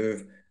starting to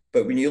move.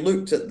 But when you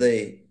looked at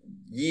the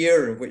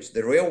year in which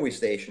the railway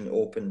station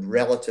opened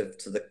relative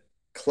to the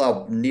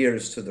club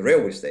nearest to the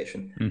railway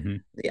station, hmm.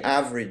 the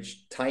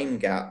average time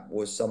gap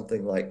was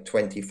something like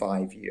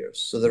 25 years.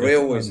 So the It's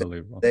railways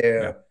unbelievable. Yeah.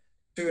 there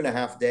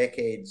 2.5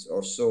 decades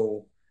or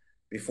so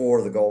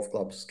before the golf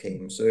clubs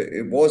came. So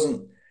it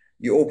wasn't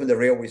you opened a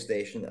railway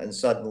station and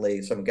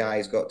suddenly some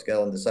guys got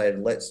together and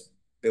decided, let's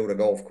build a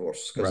golf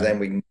course because Right. then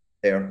we can get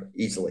there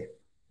easily.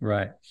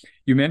 Right.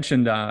 You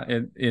mentioned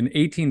in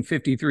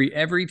 1853,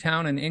 every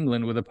town in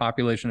England with a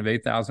population of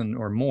 8,000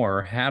 or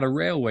more had a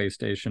railway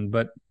station,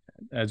 but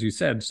as you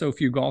said, so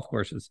few golf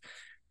courses.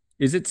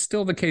 Is it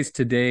still the case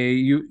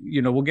today?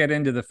 We'll get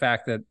into the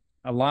fact that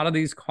a lot of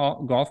these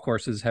golf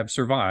courses have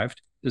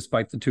survived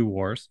despite the two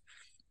wars.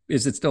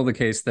 Is it still the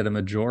case that a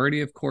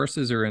majority of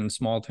courses are in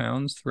small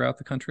towns throughout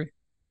the country?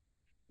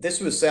 This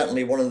was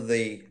certainly one of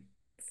the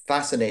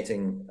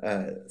fascinating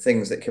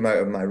things that came out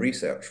of my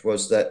research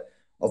was that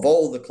of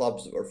all the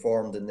clubs that were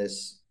formed in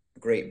this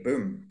great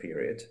boom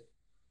period,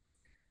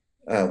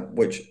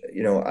 which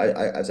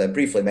as I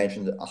briefly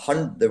mentioned,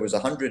 there was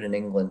 100 in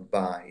England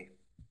by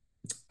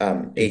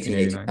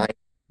 1889. 1889.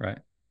 Right.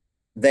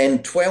 Then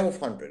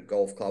 1,200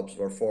 golf clubs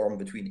were formed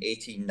between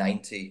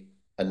 1890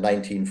 and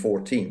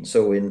 1914.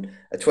 So in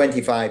a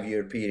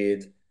 25-year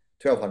period,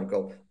 1,200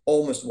 golf,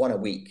 almost one a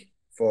week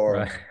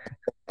Right. for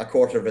a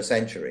quarter of a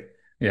century,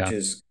 which Yeah.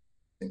 is,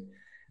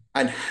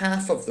 and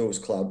half of those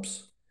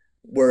clubs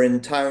were in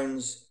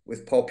towns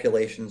with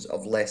populations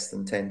of less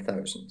than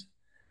 10,000.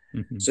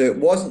 Mm-hmm. So it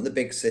wasn't the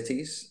big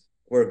cities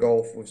where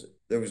golf was,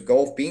 there was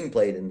golf being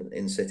played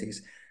in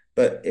cities,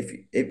 but if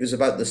it was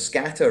about the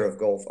scatter of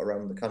golf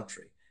around the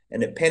country.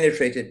 And it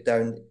penetrated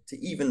down to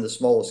even the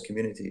smallest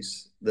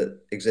communities that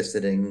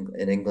existed in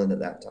England at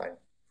that time.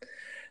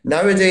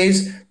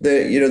 Nowadays,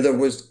 there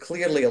was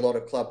clearly a lot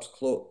of clubs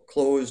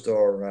closed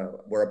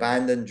or were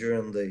abandoned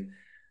during the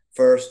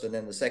First and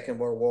then the Second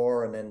World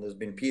War, and then there's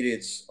been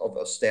periods of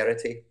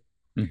austerity.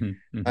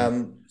 Mm-hmm.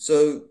 Mm-hmm.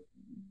 So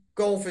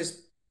golf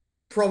is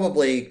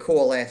probably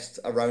coalesced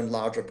around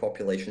larger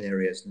population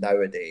areas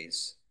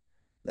nowadays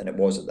than it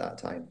was at that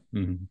time.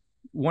 Mm-hmm.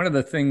 One of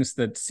the things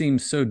that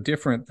seems so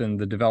different than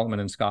the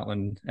development in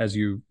Scotland, as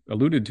you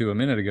alluded to a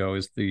minute ago,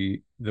 is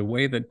the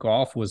way that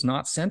golf was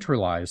not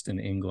centralized in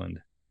England,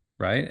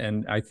 right?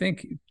 And I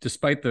think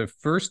despite the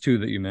first two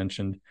that you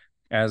mentioned,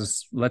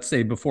 as let's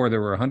say before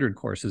there were 100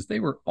 courses, they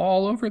were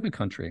all over the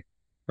country,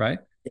 right?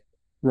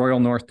 Royal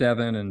North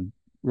Devon and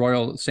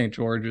Royal St.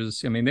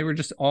 George's. I mean, they were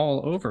just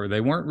all over.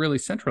 They weren't really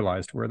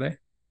centralized, were they?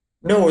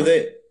 No,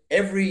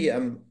 every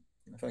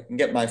if I can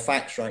get my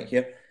facts right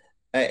here,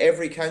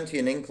 every county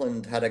in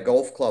England had a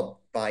golf club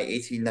by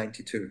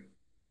 1892.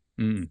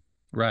 Mm,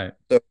 right.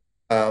 So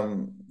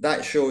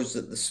that shows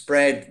that the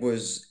spread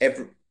was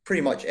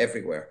pretty much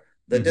everywhere.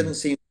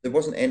 Mm-hmm. There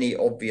wasn't any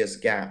obvious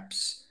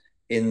gaps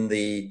in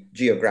the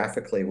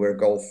geographically where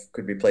golf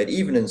could be played,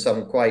 even in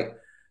some quite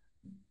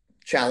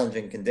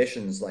challenging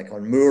conditions like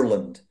on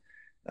moorland,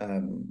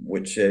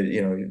 which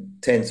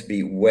tends to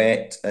be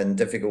wet and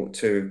difficult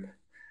to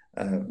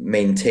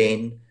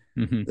maintain.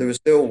 Mm-hmm. There was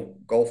still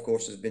golf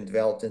courses being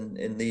developed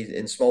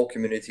in small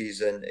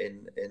communities and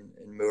in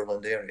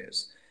moorland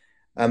areas.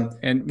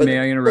 And But may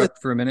I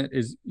interrupt for a minute?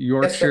 Is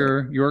yes,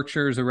 certainly.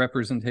 Yorkshire is a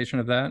representation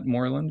of that?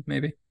 Moreland,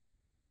 maybe?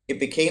 It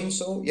became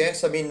so,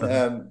 yes. I mean,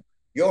 Uh-huh.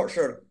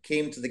 Yorkshire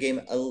came to the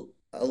game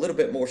a little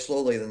bit more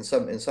slowly than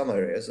some in some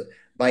areas.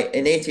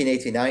 In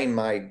 1889,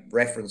 my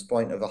reference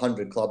point of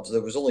 100 clubs,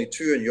 there was only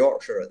two in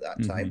Yorkshire at that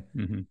Mm-hmm. time.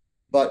 Mm-hmm.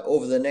 But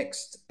over the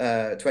next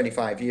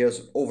 25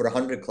 years, over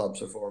 100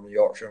 clubs were formed in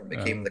Yorkshire and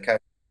became Oh. the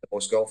county with the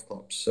most golf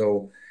clubs.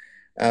 So,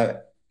 uh,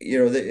 you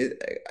know,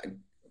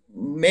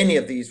 many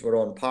of these were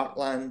on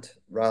parkland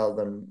rather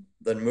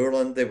than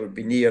moorland. They would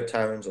be near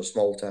towns or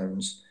small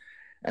towns.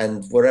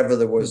 And wherever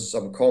there Hmm. was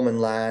some common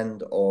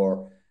land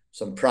or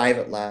some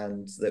private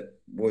land that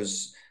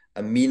was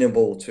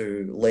amenable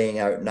to laying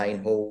out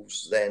 9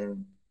 holes,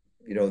 then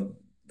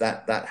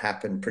that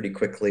happened pretty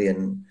quickly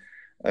and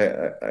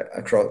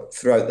across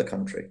throughout the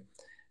country.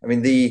 I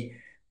mean the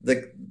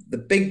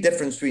big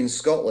difference between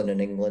Scotland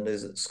and England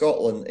is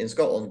that in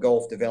Scotland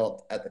golf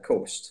developed at the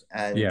coast,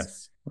 and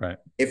Yes, right.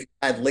 if you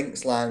had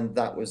links land,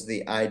 that was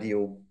the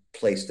ideal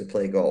place to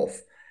play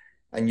golf.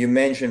 And you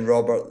mentioned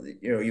Robert,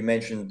 you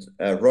mentioned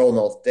Royal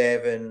North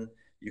Devon.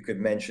 You could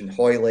mention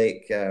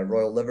Hoylake,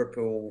 Royal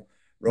Liverpool,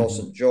 Royal Mm-hmm.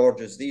 St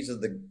George's. These are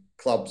the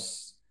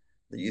clubs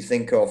that you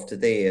think of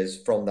today as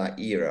from that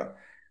era.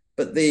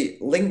 But the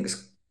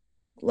links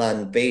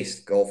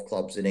land-based golf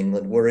clubs in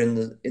England were in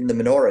the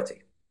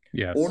minority.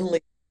 Yes.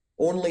 Only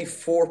only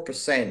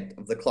 4%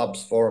 of the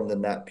clubs formed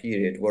in that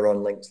period were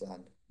on links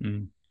land.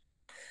 Mm.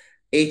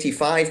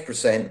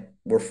 85%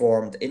 were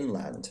formed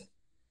inland.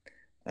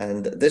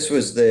 And this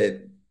was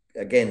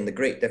again, the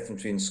great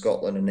difference between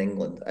Scotland and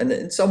England. And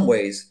in some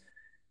ways,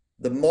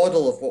 the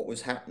model of what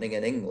was happening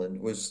in England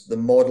was the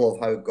model of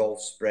how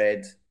golf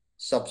spread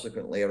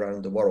subsequently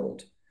around the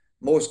world.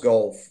 Most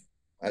golf,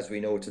 as we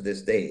know to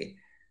this day,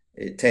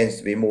 it tends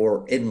to be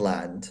more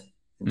inland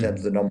in terms of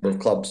Mm-hmm. the number of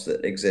clubs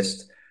that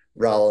exist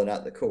rather than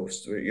at the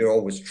coast. You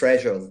always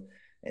treasure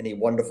any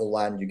wonderful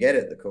land you get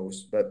at the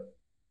coast, but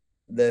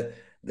the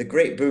the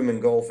great boom in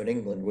golf in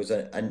England was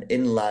an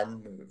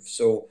inland move.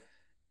 So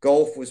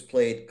golf was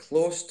played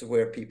close to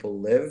where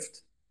people lived,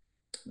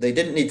 They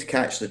didn't need to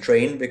catch the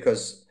train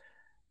because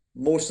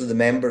most of the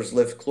members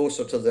lived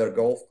closer to their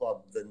golf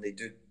club than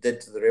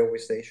did to the railway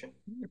station.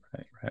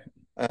 Right,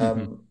 right. Hmm.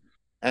 Um,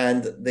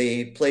 and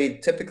they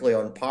played typically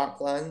on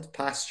parkland,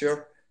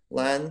 pasture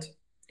land,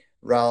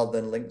 rather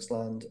than links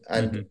land.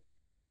 And Hmm.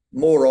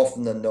 more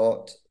often than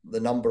not, the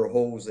number of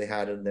holes they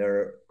had in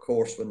their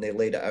course when they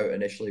laid it out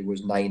initially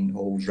was 9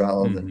 holes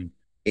rather than Hmm.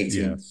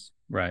 18. Yes.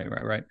 Right,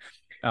 right, right.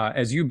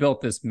 As you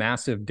built this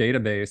massive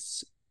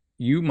database,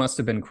 you must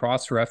have been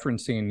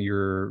cross-referencing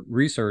your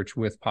research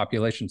with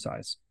population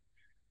size.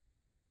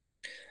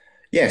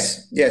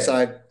 Yes, yes.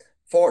 I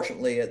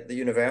fortunately at the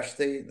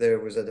university there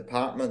was a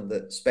department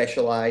that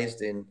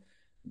specialized in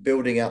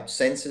building up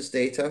census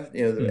data.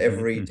 Hmm.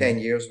 Every Hmm. 10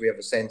 years we have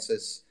a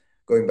census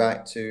going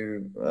back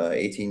to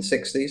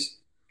 1860s,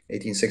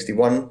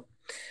 1861.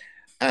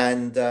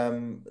 And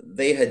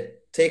they had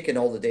taken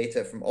all the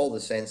data from all the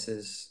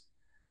census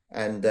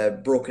and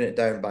broken it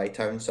down by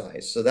town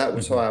size. So that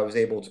was how Hmm. I was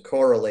able to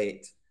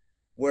correlate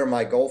where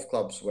my golf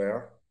clubs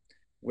were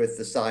with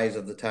the size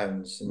of the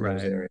towns in those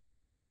Right. areas.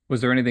 Was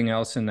there anything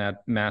else in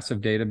that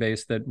massive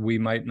database that we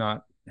might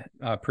not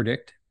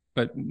predict,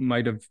 but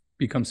might have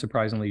become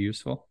surprisingly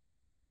useful?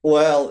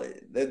 Well,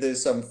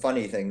 there's some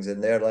funny things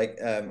in there.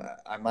 Like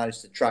I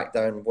managed to track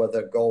down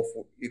whether golf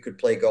you could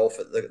play golf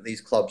at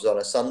these clubs on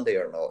a Sunday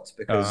or not,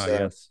 because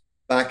Yes.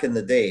 back in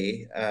the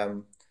day,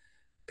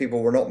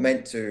 people were not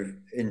meant to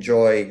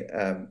enjoy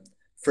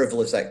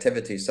frivolous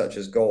activities such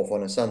as golf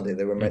on a Sunday.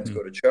 They were meant to Hmm.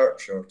 go to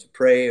church or to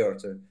pray or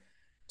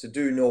to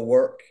do no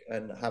work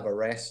and have a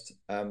rest.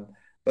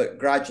 But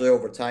gradually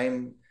over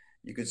time,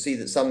 you could see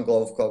that some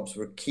golf clubs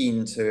were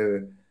keen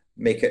to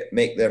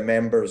make their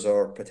members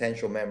or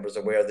potential members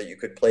aware that you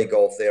could play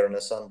golf there on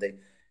a Sunday.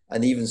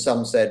 And even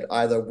some said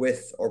either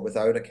with or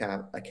without a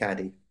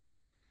caddy.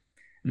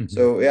 Hmm.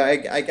 So yeah,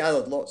 I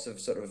gathered lots of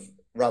sort of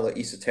rather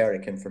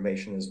esoteric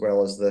information as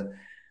well as the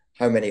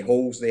how many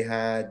holes they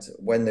had,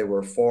 when they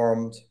were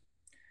formed,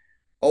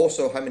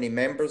 also how many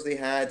members they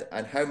had,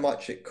 and how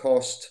much it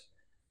cost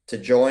to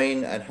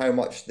join, and how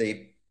much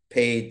they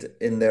paid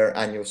in their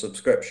annual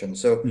subscription.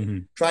 So Hmm.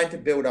 trying to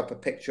build up a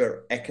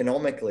picture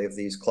economically of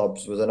these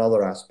clubs was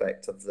another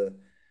aspect of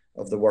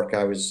the work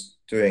I was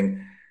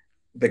doing,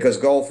 because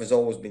golf has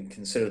always been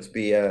considered to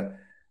be a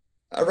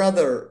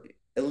rather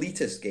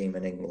elitist game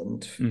in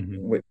England,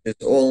 Hmm. which is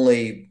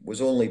only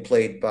was only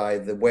played by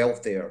the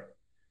wealthier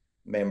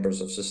members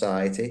of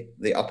society,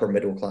 the upper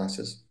middle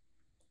classes.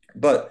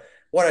 But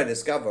what I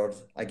discovered,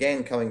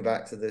 again, coming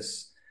back to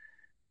this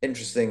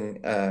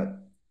interesting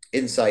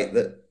insight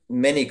that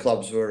many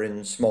clubs were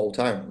in small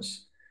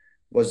towns,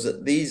 was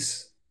that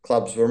these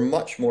clubs were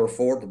much more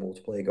affordable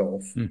to play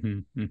golf Hmm.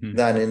 Hmm.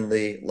 than in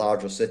the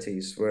larger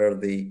cities where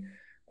the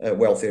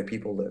wealthier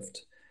people lived.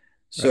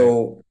 Right.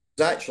 So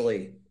it's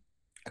actually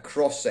a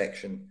cross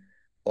section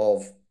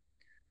of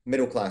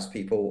middle class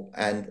people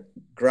and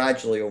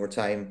gradually over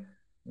time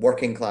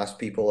working class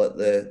people at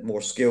the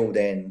more skilled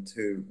end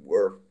who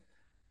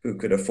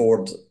could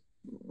afford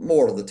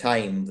more of the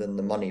time than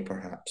the money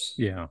perhaps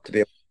Yeah. to be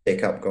able to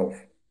take up golf.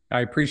 I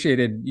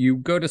appreciated you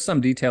go to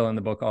some detail in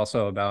the book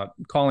also about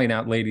calling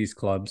out ladies'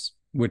 clubs,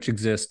 which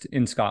exist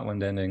in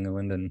Scotland and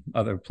England and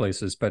other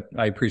places. But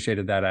I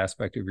appreciated that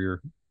aspect of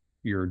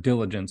your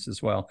diligence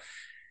as well.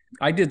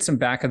 I did some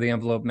back of the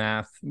envelope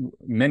math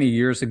many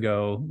years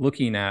ago,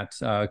 looking at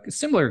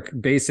similar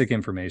basic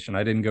information.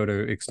 I didn't go to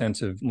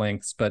extensive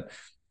lengths, but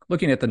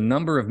looking at the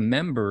number of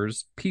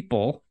members,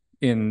 people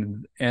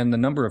in, and the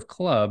number of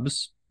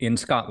clubs in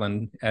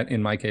Scotland,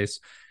 in my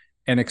case,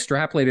 and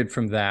extrapolated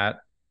from that.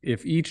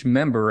 If each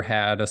member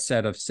had a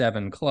set of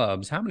 7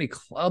 clubs, how many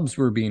clubs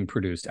were being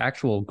produced?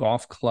 Actual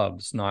golf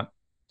clubs, not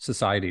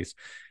societies.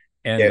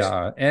 And Yes.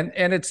 uh and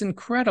it's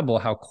incredible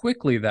how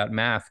quickly that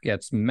math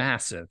gets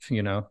massive.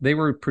 They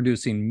were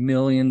producing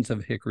millions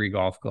of hickory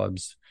golf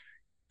clubs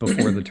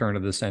before the turn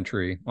of the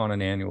century on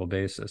an annual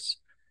basis,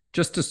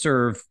 just to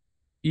serve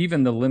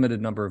even the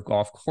limited number of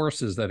golf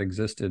courses that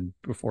existed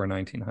before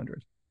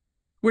 1900,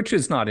 which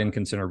is not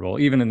inconsiderable.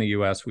 Even in the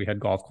US, we had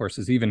golf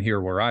courses. Even here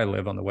where I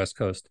live on the West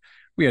Coast,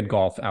 we had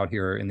golf out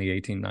here in the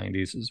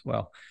 1890s as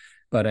well.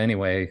 But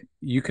anyway,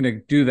 you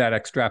can do that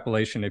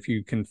extrapolation if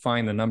you can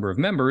find the number of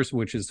members,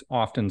 which is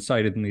often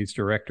cited in these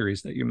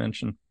directories that you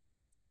mentioned.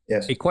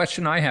 Yes. A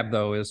question I have,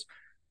 though, is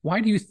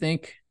why do you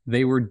think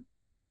they were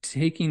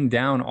taking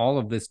down all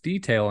of this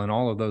detail in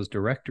all of those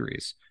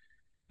directories?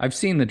 I've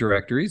seen the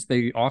directories.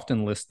 They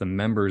often list the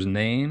members'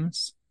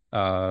 names,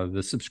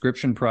 the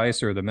subscription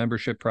price or the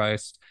membership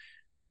price.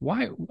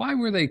 Why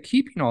were they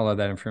keeping all of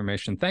that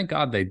information? Thank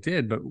God they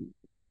did, but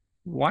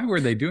why were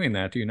they doing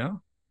that? Do you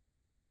know?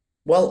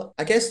 Well,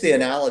 I guess the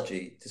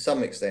analogy to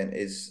some extent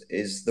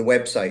is the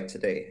website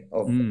today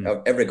Mm,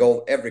 of every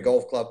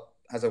golf club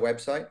has a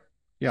website,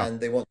 yeah. and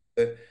they want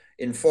to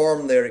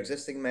inform their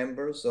existing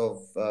members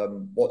of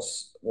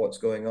what's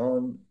going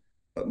on,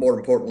 but more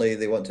importantly,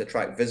 they want to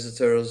attract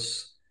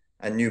visitors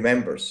and new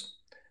members.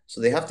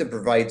 So they have to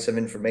provide some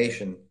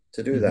information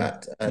to do Hmm.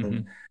 that, Hmm.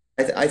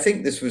 and I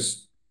think this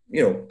was,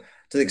 you know,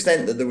 to the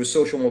extent that there was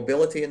social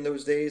mobility in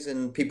those days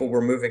and people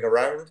were moving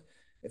around,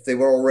 if they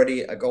were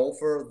already a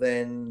golfer,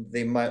 then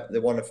they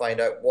want to find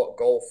out what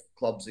golf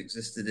clubs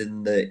existed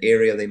in the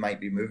area they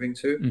might be moving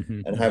to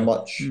Hmm. and how Hmm.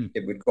 much Mm.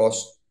 it would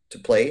cost to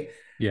play.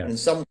 And in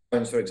Yes. some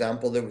towns, for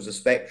example, there was a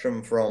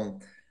spectrum from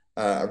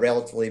a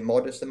relatively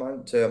modest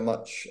amount to a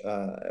much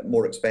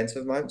more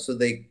expensive amount, so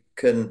they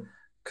can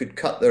could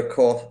cut their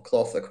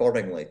cloth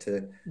accordingly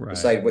to Right.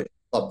 decide which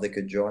club they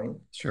could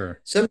join. Sure.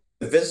 Similar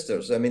to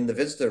visitors, I mean, the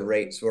visitor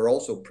rates were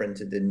also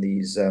printed in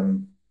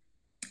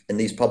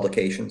these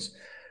publications.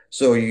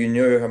 So you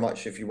knew how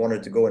much if you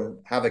wanted to go and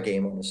have a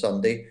game on a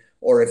Sunday,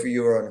 or if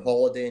you were on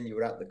holiday and you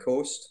were at the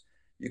coast,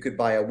 you could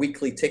buy a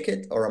weekly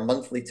ticket or a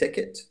monthly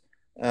ticket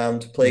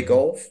to play Hmm.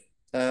 golf.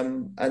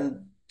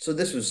 And so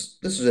this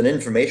was an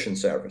information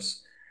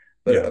service.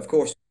 But Yeah, of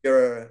course, if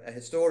you're a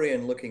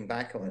historian looking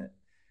back on it,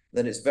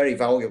 then it's very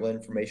valuable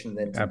information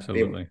then to be able to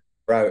absolutely.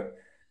 figure out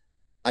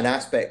an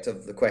aspect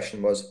of the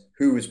question was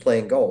who was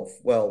playing golf?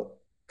 Well,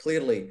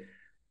 clearly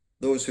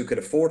those who could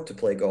afford to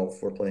play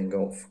golf were playing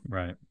golf.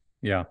 Right.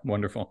 Yeah,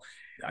 wonderful.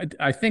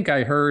 I think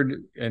I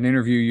heard an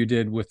interview you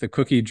did with the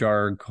Cookie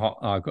Jar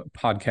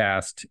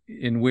podcast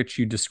in which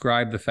you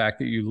described the fact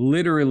that you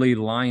literally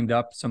lined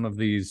up some of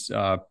these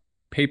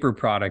paper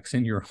products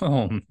in your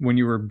home when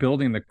you were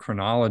building the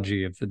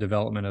chronology of the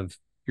development of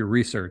your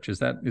research. Is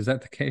that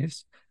the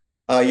case?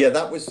 Yeah,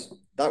 that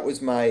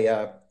was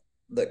my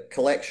the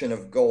collection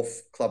of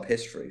golf club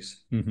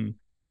histories. Hmm.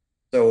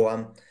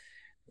 So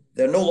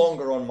they're no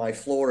longer on my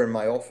floor in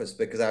my office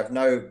because I've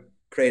now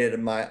created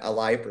a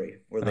library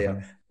where they are.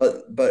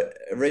 Uh-huh. But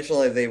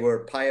originally they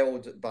were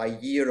piled by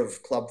year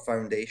of club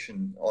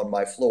foundation on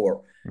my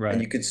floor, and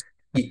Right. you could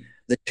see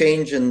the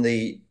change in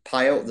the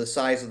pile. The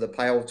size of the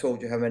pile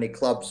told you how many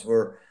clubs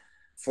were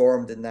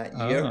formed in that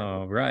year.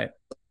 Oh, right.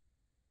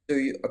 So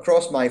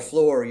across my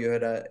floor, you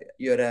had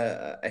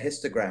a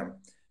histogram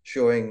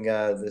showing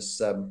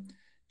this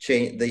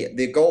change.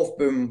 The golf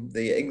boom,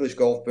 the English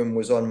golf boom,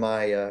 was It on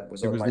was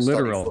my study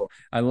literal. floor.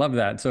 I love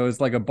that. So it's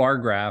like a bar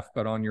graph,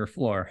 but on your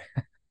floor.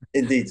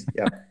 Indeed,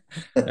 yeah.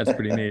 That's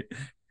pretty neat.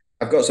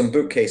 I've got some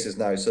bookcases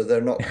now, so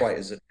they're not quite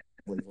as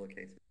attractively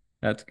located.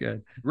 That's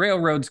good.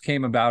 Railroads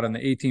came about in the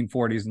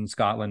 1840s in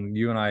Scotland.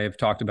 You and I have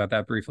talked about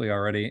that briefly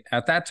already.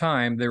 At that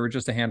time, there were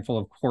just a handful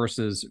of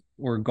courses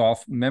or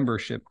golf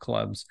membership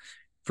clubs.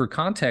 For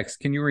context,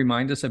 can you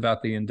remind us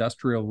about the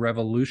Industrial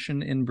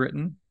Revolution in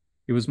Britain?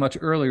 It was much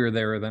earlier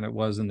there than it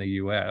was in the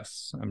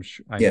US. I'm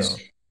sure I Yes,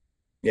 know.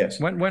 yes.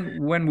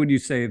 When would you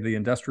say the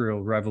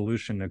Industrial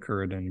Revolution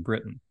occurred in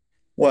Britain?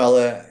 Well,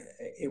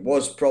 it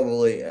was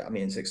probably. I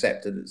mean, it's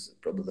accepted as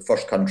probably the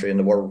first country in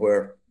the world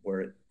where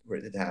it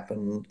did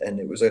happen, and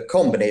it was a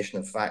combination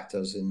of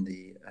factors.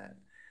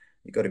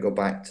 You got to go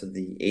back to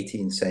the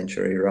 18th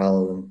century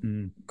rather than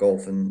Mm,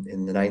 golf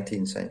in the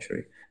 19th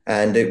century,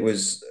 and it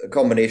was a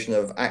combination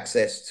of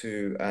access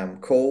to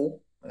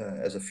coal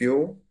as a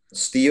fuel,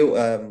 steel,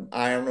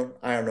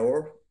 iron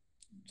ore,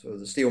 so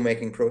the steel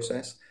making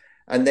process,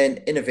 and then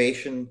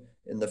innovation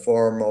in the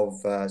form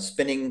of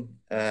spinning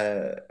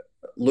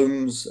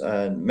looms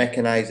and hmm.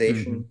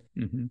 mechanization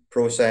Hmm.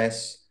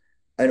 process,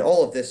 and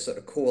all of this sort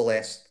of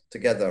coalesced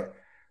together,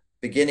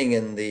 beginning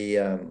in the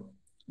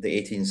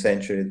 18th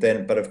century.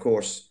 Then, but of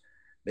course,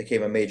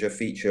 became a major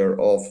feature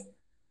of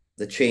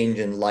the change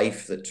in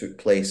life that took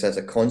place as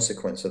a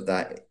consequence of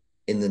that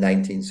in the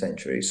 19th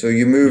century. So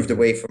you moved Hmm.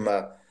 away from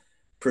a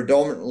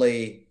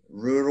predominantly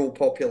rural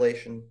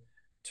population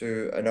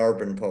to an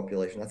urban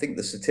population. I think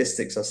the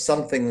statistics are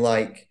something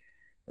like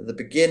at the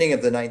beginning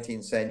of the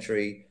 19th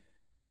century,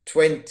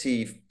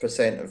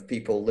 20% of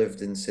people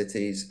lived in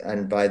cities,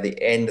 and by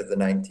the end of the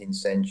 19th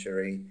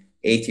century,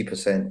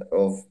 80%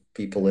 of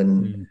people in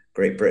Mm.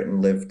 Great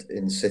Britain lived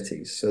in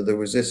cities. So there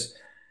was this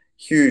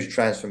huge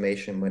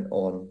transformation went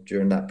on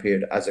during that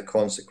period as a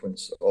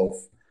consequence of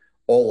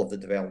all of the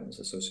developments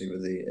associated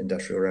with the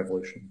Industrial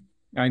Revolution.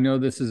 I know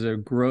this is a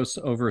gross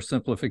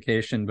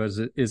oversimplification, but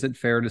is it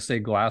fair to say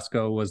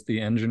Glasgow was the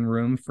engine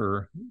room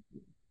for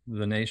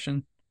the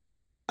nation?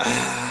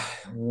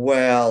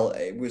 Well,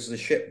 it was the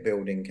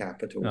shipbuilding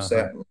capital, Uh-huh.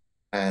 certainly,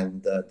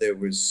 and there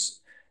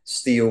was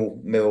steel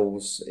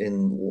mills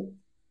in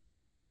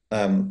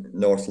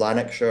North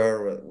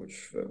Lanarkshire,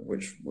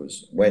 which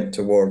was went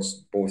towards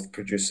both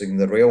producing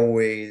the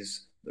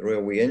railways, the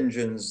railway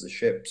engines, the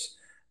ships.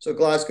 So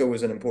Glasgow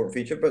was an important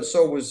feature, but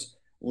so was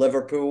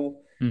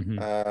Liverpool Hmm.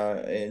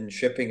 in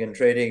shipping and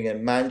trading,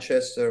 and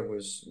Manchester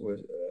was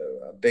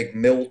a big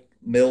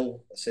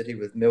mill city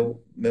with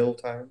mill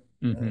town.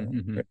 Hmm. Uh,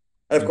 Hmm.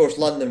 and of course,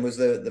 Interesting. London was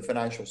the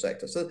financial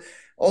sector. So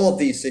all of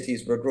these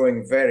cities were growing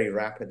very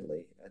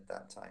rapidly at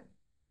that time.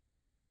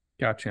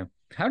 Gotcha.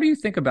 How do you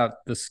think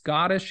about the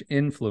Scottish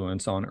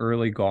influence on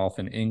early golf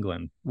in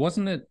England?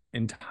 Wasn't it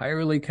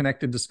entirely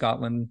connected to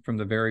Scotland from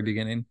the very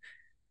beginning?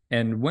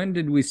 And when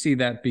did we see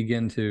that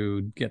begin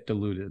to get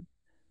diluted?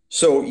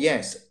 So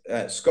yes,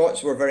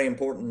 Scots were very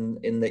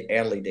important in the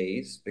early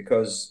days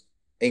because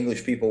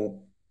English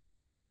people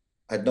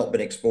had not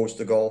been exposed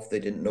to golf. They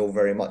didn't know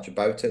very much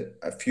about it.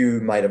 A few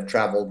might have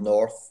traveled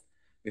north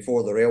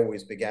before the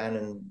railways began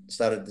and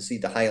started to see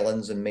the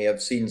Highlands and may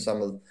have seen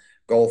some of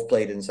golf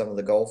played in some of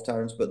the golf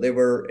towns, but they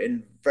were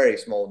in very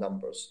small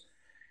numbers.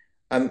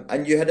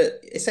 And you had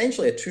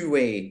essentially a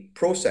two-way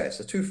process,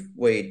 a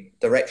two-way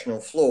directional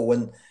flow.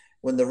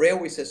 When the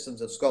railway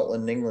systems of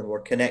Scotland and England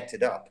were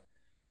connected up,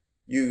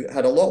 you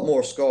had a lot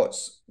more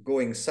Scots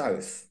going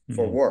south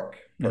for Mm-hmm. work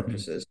Mm-hmm.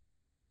 purposes.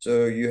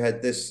 So you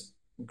had this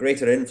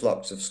greater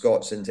influx of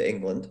Scots into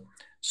England,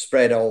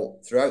 spread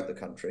all throughout the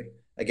country.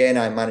 Again,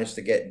 I managed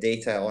to get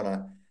data on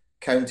a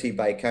county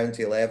by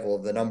county level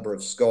of the number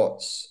of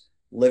Scots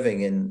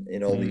living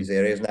in all Mm-hmm. these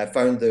areas. And I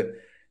found that,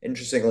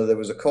 interestingly, there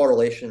was a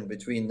correlation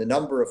between the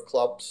number of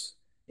clubs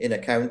in a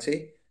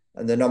county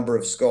and the number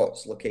of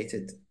Scots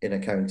located in a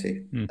county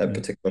at Mm-hmm.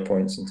 particular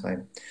points in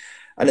time.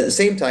 And at the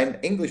same time,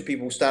 English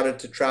people started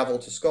to travel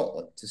to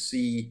Scotland to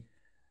see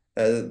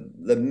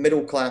the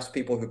middle class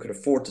people who could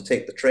afford to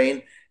take the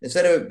train.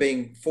 Instead of it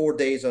being 4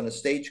 days on a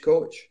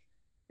stagecoach,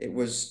 it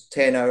was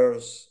 10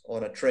 hours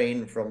on a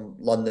train from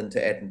London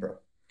to Edinburgh.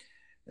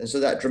 And so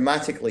that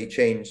dramatically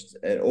changed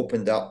and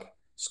opened up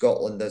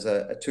Scotland as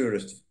a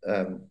tourist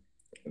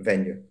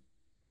venue.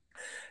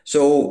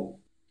 So,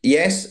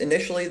 yes,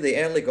 initially the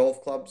early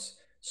golf clubs,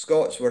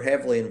 Scots were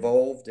heavily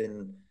involved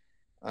in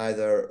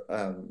either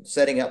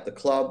setting up the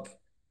club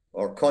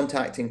or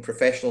contacting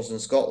professionals in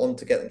Scotland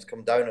to get them to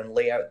come down and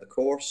lay out the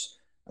course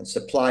and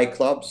supply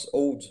clubs.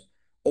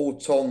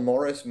 Old Tom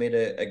Morris made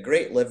a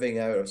great living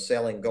out of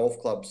selling golf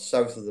clubs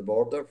south of the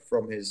border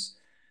from his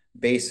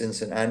base in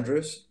St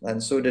Andrews,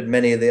 and so did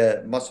many of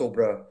the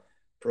Musselburgh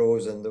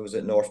pros and those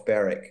at North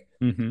Berwick.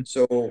 Mm-hmm.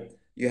 So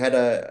you had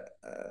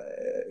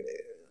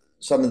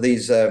some of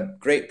these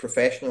great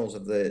professionals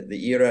of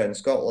the era in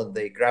Scotland.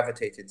 They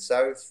gravitated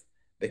south,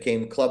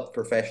 became club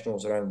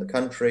professionals around the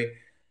country,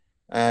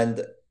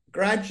 and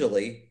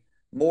gradually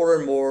more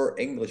and more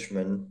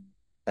Englishmen,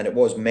 and it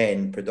was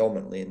men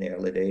predominantly in the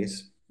early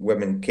days,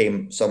 women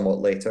came somewhat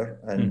later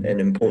and Mm-hmm. in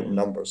important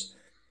numbers,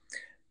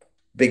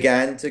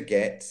 began to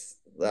get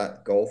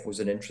that golf was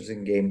an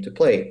interesting game to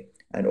play.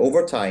 And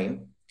over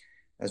time,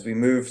 as we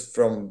moved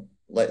from,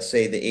 let's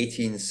say, the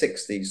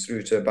 1860s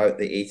through to about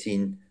the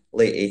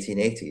late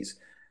 1880s,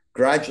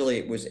 gradually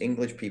it was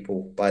English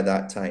people by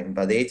that time.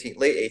 By the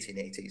late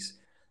 1880s,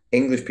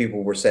 English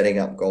people were setting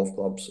up golf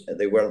clubs.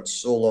 They weren't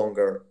so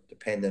longer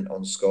dependent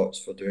on Scots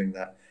for doing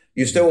that.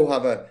 You Mm-hmm. still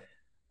have a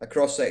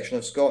cross section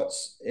of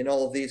Scots in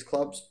all of these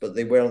clubs, but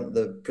they weren't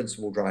the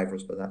principal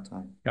drivers by that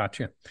time.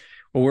 Gotcha.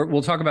 Well,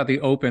 we'll talk about the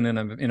Open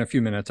in a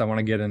few minutes. I want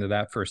to get into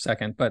that for a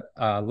second, but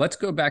let's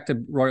go back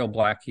to Royal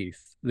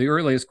Blackheath, the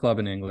earliest club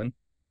in England.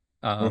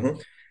 Um,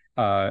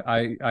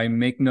 Mm-hmm. I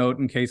make note,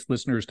 in case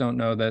listeners don't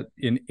know, that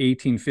in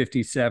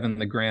 1857,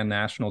 the Grand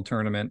National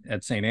Tournament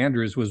at St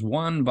Andrews was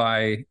won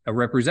by a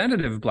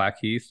representative of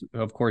Blackheath.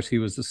 Of course, he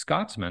was a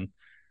Scotsman,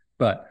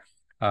 but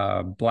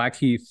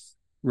Blackheath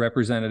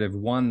representative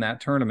won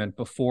that tournament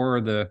before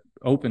the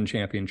Open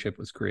Championship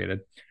was created.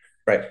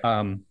 Right.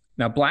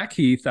 Now,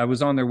 Blackheath, I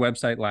was on their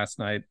website last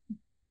night.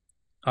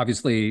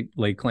 Obviously,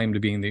 laid claim to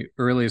being the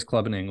earliest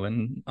club in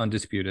England,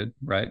 undisputed,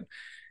 right?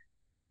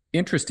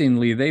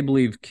 Interestingly, they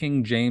believe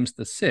King James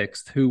VI,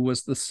 who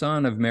was the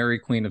son of Mary,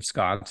 Queen of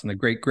Scots, and the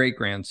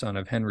great-great-grandson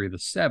of Henry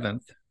VII,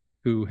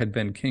 who had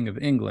been King of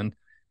England,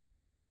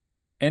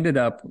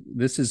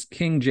 this is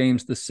King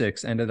James VI,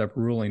 ended up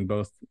ruling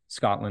both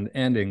Scotland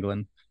and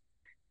England.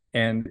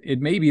 And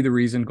it may be the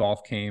reason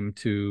golf came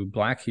to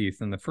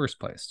Blackheath in the first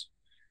place.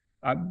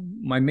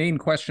 My main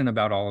question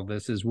about all of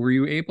this is, were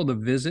you able to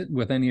visit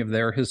with any of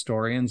their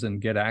historians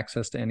and get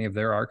access to any of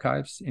their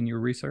archives in your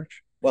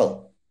research?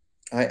 Well,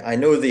 I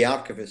know the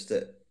archivist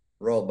at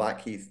Royal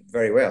Blackheath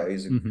very well.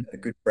 He's Mm-hmm. a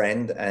good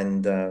friend,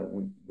 and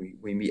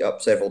we meet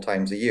up several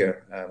times a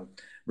year.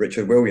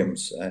 Richard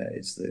Williams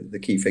is the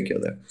key figure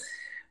there.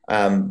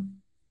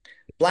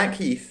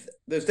 Blackheath,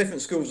 there's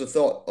different schools of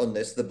thought on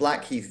this. The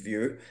Blackheath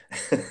view,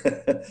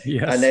 and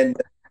Yes.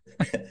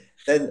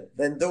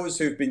 then those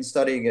who've been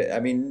studying it. I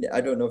mean,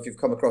 I don't know if you've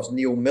come across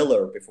Neil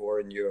Miller before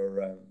in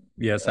your.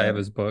 Yes, I have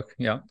his book.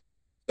 Yeah.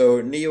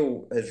 So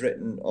Neil has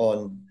written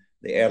on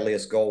the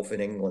earliest golf in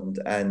England,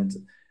 and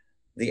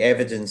the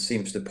evidence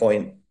seems to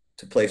point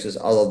to places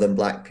other than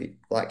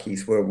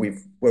Blackheath where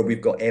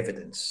we've got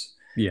evidence.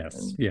 Yes.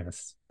 And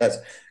Yes. that's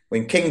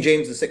when King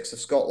James VI of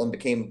Scotland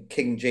became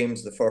King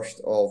James the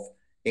of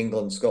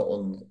England,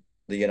 Scotland,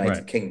 the Right.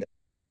 United Kingdom,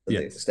 to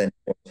the Yes. extent.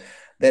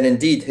 Then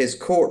indeed his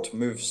court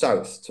moved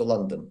south to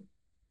London.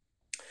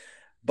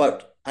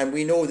 And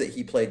we know that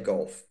he played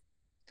golf,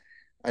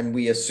 and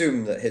we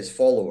assume that his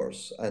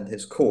followers and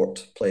his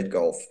court played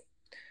golf.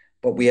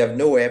 But we have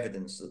no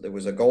evidence that there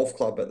was a golf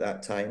club at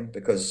that time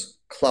because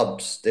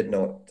clubs did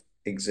not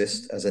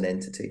exist as an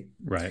entity.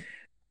 Right.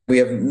 We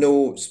have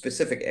no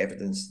specific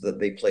evidence that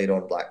they played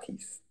on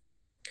Blackheath.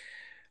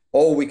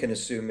 All we can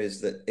assume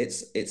is that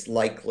it's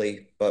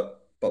likely,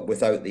 but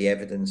without the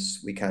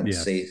evidence, we can't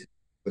say Yes.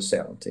 with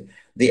certainty.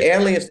 The Yeah.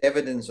 earliest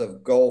evidence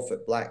of golf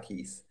at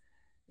Blackheath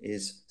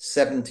is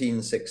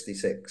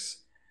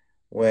 1766,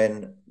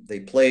 when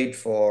they played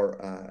for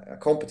a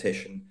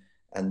competition,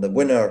 and the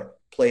winner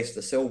placed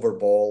a silver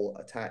ball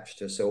attached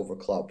to a silver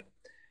club.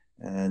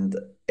 And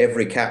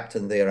every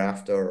captain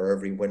thereafter, or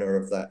every winner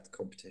of that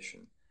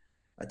competition,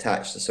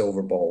 attached a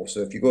silver ball.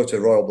 So if you go to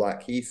Royal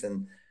Blackheath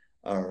and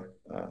are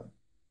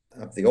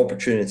have the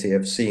opportunity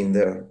of seeing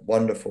their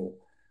wonderful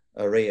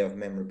array of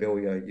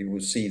memorabilia, you will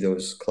see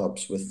those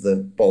clubs with the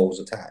balls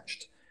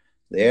attached.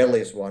 The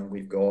earliest one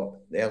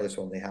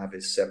they have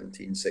is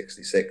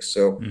 1766.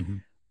 So Hmm.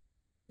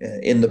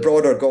 in the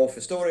broader golf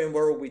historian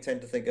world, we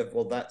tend to think of,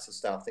 well, that's a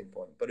starting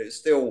point, but it's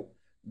still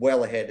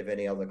well ahead of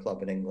any other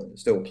club in England. It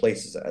still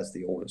places it as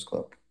the oldest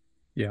club.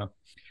 Yeah.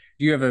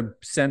 Do you have a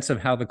sense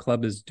of how the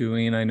club is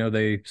doing? I know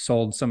they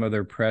sold some of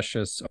their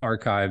precious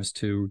archives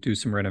to do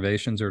some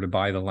renovations or to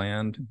buy the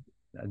land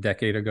a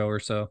decade ago or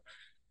so.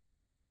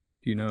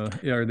 Do you know,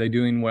 are they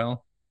doing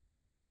well?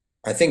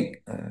 I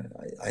think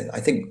I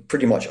think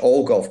pretty much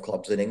all golf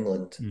clubs in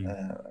England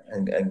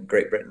Mm. and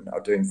Great Britain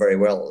are doing very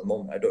well at the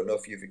moment. I don't know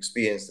if you've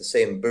experienced the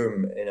same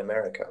boom in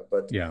America,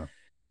 but Yeah.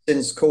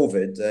 since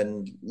COVID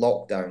and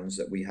lockdowns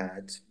that we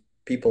had,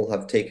 people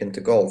have taken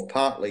to golf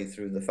partly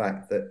through the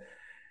fact that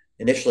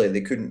initially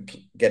they couldn't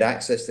get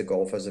access to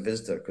golf as a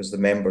visitor because the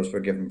members were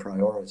given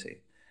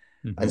priority.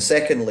 Hmm. And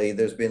secondly,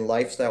 there's been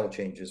lifestyle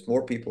changes.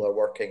 More people are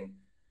working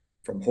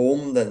from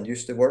home than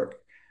used to work.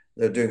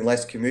 They're doing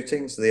less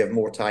commuting, so they have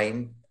more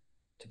time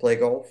to play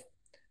golf.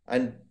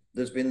 And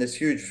there's been this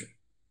huge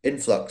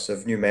influx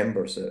of new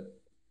members at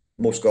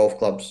most golf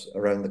clubs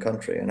around the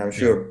country, and I'm Yeah.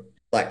 sure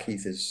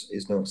Blackheath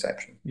is no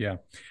exception. Yeah.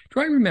 Do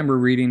I remember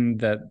reading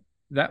that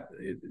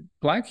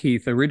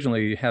Blackheath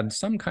originally had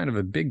some kind of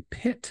a big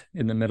pit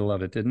in the middle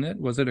of it, didn't it?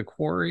 Was it a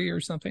quarry or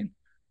something?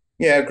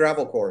 Yeah,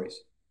 gravel quarries.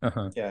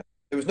 Uh-huh. Yeah,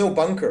 there was no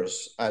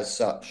bunkers as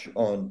such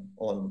on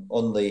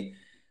the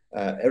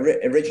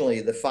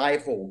originally the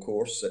 5 hole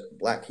course at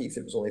Blackheath.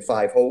 It was only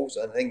 5 holes,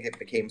 and I think it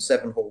became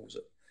 7 holes,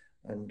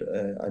 and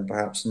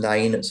perhaps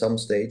 9 at some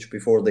stage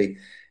before they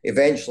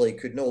eventually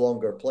could no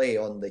longer play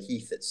on the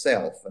heath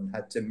itself and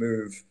had to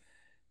move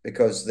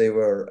because there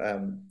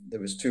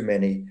was too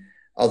many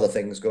other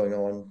things going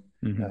on,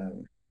 Hmm.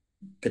 um,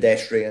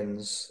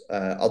 pedestrians,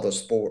 other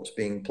sports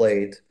being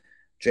played,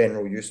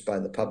 general use by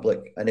the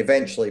public, and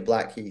eventually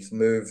Blackheath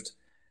moved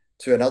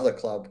to another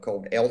club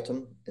called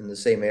Eltham in the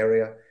same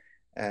area,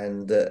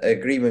 and the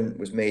agreement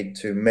was made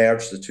to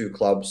merge the two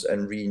clubs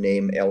and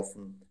rename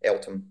Eltham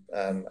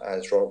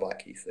as Royal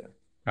Blackheath there.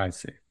 I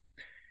see.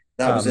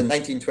 That was in Um,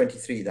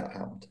 1923 that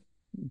happened.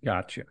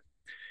 gotcha.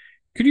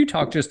 Could you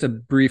talk just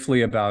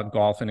briefly about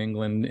golf in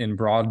England in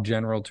broad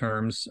general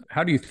terms?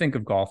 How do you think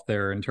of golf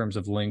there in terms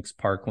of links,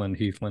 Parkland,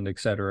 Heathland, et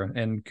cetera?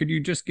 And could you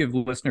just give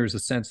listeners a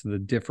sense of the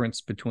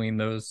difference between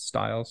those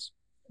styles?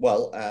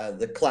 Well,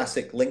 the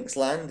classic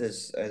linksland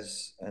is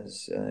as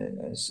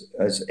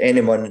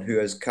anyone who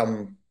has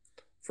come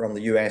from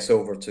the US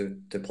over to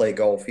play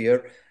golf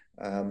here,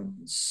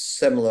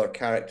 similar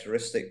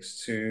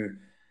characteristics to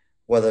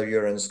whether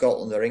you're in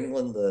Scotland or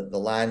England. The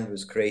land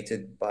was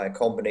created by a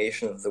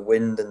combination of the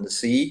wind and the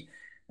sea,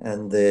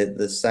 and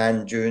the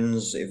sand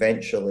dunes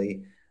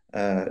eventually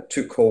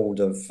took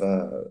hold of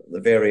the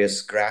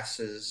various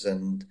grasses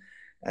and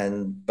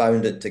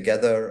bound it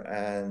together.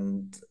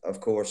 And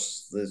of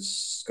course, the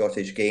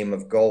Scottish game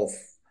of golf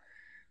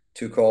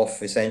took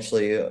off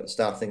essentially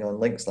starting on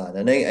linksland.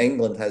 And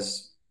England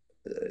has,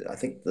 I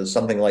think there's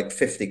something like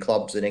 50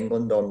 clubs in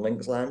England on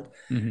linksland.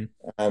 Hmm.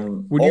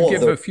 Would you All of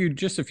give those.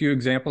 just a few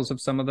examples of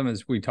some of them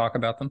as we talk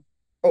about them?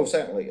 Oh,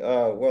 certainly.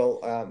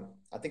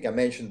 I think I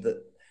mentioned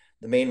that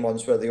the main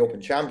ones where the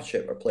Open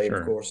Championship are played, of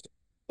Sure. course,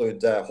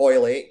 include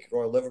Hoylake,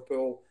 Royal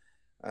Liverpool,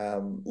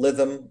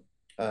 Lytham,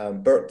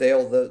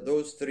 Birkdale.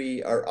 Those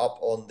three are up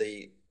on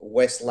the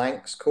West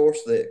Lancs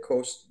course,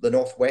 the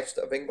northwest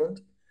of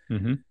England.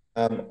 Hmm.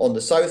 On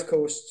the south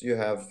coast, you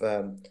have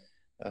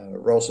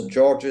Royal St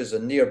George's,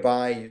 and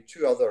nearby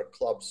two other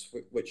clubs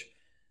which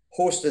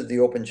hosted the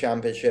Open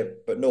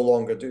Championship but no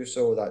longer do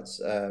so. That's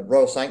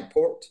Royal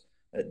Cinqueport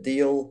at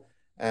Deal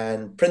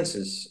and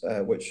Prince's,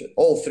 which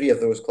all three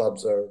of those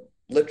clubs are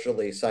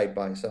literally side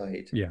by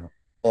side Yeah.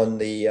 on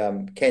the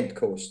Kent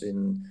coast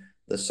in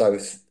the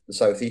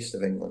southeast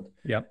of England.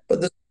 Yep.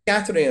 But there's a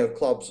scattering of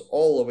clubs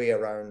all the way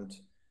around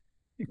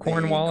the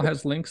Cornwall coast.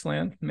 has links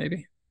land,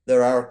 maybe.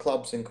 There are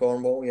clubs in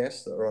Cornwall,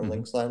 yes, that are on Hmm.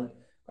 Linksland.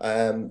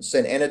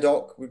 St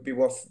Enedoc would be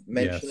worth Yes.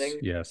 mentioning.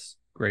 Yes.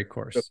 Great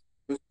course.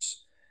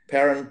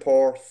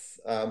 Perranporth.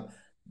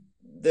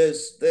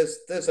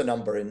 There's a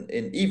number in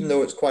even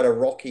though it's quite a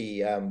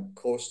rocky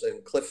coast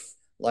and cliff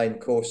line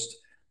coast,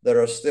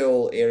 there are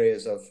still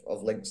areas of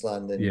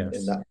linksland in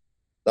Yes.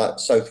 that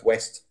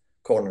southwest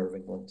corner of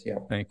England. Yeah.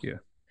 Thank you.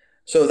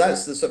 So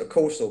that's the sort of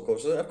coastal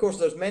coast. And of course,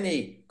 there's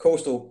many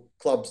coastal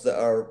clubs that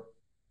are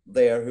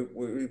there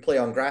who play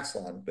on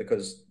grassland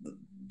because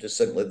just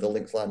simply the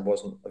links land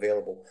wasn't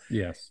available.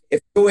 Yes. If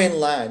you go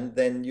inland,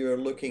 then you're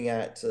looking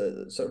at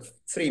sort of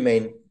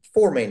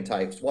four main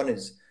types. One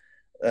is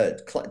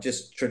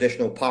just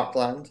traditional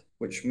parkland,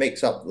 which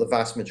makes up the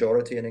vast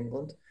majority in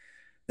England.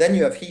 Then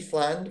you have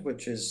heathland,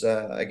 which is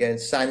again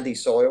sandy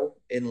soil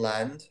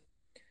inland.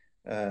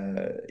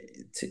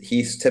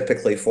 Heaths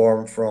typically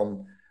form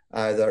from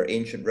either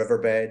ancient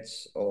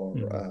riverbeds or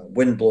Mm-hmm.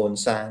 wind-blown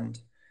sand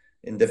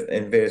in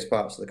various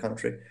parts of the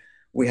country.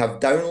 We have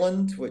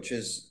downland, which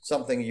is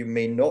something you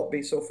may not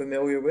be so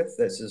familiar with.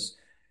 This is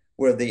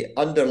where the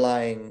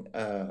underlying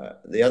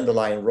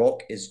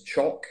rock is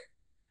chalk,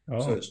 so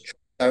Oh. it's chalk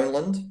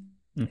downland,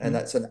 and Mm-hmm.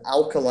 that's an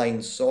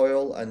alkaline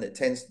soil, and it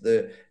tends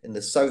to in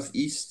the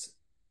southeast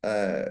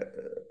uh,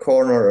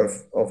 corner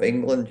of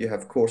England, you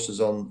have courses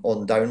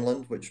on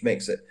downland, which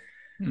makes it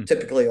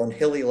typically on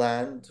hilly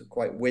land,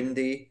 quite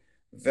windy,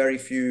 very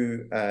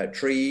few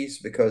trees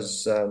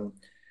because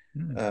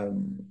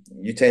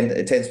Mm-hmm. it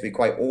tends to be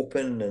quite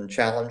open and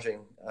challenging.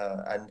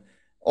 And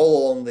all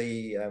along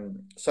the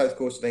south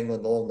coast of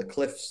England, along the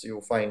cliffs,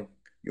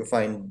 you'll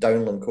find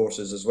downland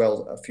courses as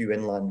well, a few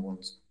inland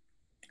ones.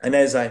 And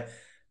as I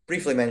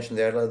briefly mentioned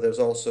earlier, there's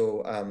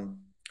also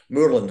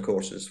moorland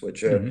courses,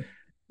 which are Mm-hmm.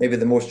 maybe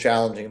the most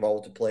challenging of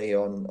all to play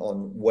on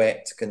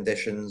wet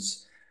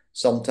conditions,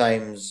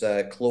 sometimes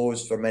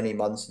closed for many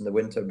months in the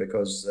winter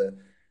because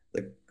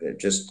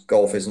just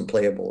golf isn't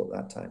playable at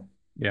that time.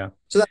 Yeah.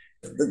 So that's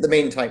the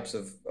main types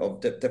of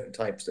different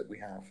types that we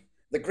have.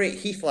 The Great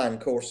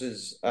Heathland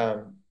courses,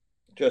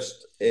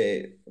 just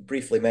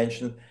briefly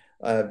mentioned,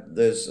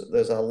 there's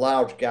a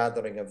large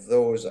gathering of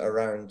those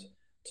around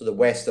to the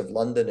west of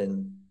London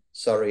in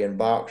Surrey and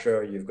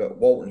Berkshire. You've got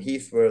Walton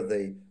Heath, where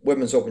the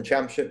Women's Open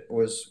Championship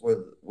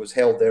was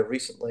held there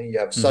recently. You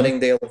have Mm-hmm.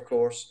 Sunningdale, of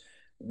course,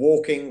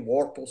 Woking,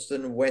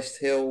 Worplesdon, West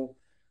Hill,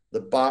 the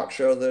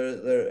Berkshire.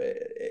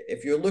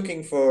 If you're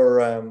looking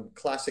for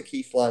classic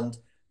Heathland,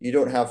 you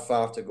don't have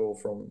far to go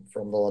from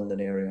the London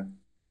area.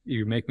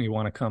 You make me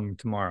want to come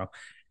tomorrow.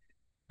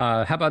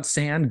 How about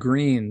sand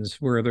greens?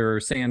 Were there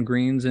sand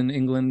greens in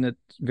England at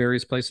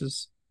various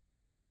places?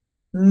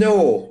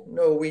 No,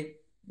 no, we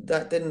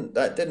that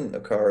didn't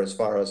occur as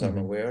far as I'm Mm-hmm.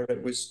 aware.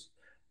 It was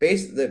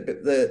based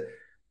the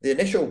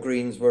initial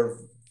greens were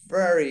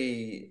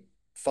very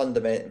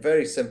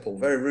very simple,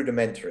 very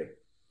rudimentary.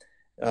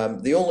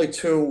 The only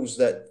tools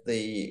that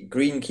the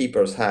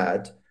greenkeepers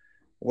had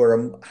were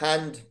a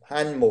hand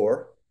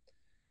mower,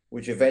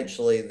 which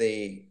eventually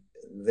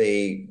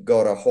they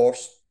got a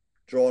horse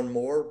drawn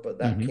mower, but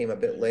that Mm-hmm. came a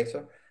bit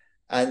later,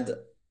 and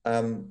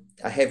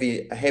a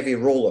heavy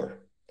roller.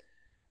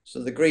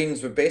 So the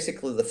greens were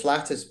basically the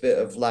flattest bit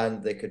of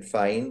land they could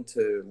find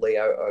to lay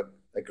out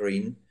a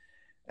green,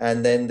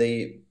 and then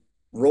they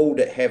rolled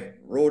it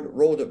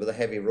with a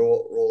heavy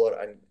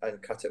roller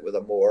and cut it with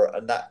a mower,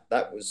 and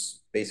that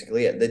was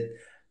basically it.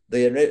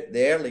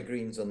 The early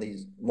greens on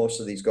most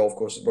of these golf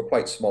courses were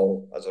quite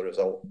small as a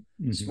result,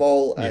 Mm-hmm.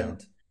 small Yeah.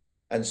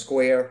 and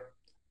square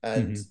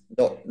and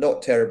Mm-hmm.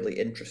 not terribly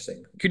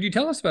interesting. Could you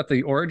tell us about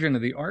the origin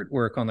of the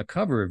artwork on the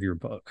cover of your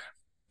book?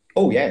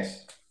 Oh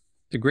yes,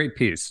 It's a great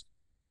piece.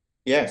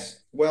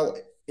 yes. Well,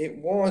 it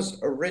was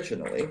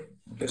originally,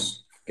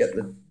 just get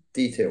the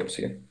details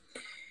here.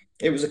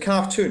 It was a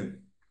cartoon,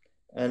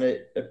 and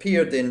it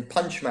appeared in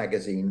Punch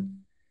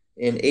magazine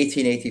in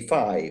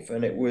 1885,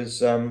 and it was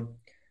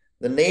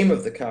the name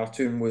of the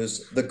cartoon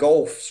was The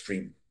Golf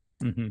Stream,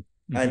 Mm-hmm.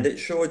 Mm-hmm. and it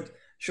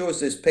shows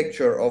this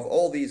picture of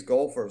all these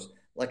golfers,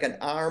 like an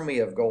army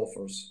of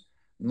golfers,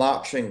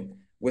 marching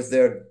with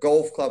their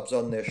golf clubs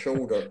on their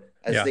shoulder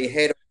as Yeah. they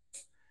head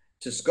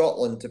to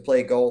Scotland to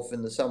play golf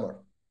in the summer.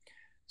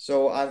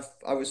 So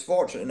I was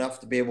fortunate enough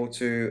to be able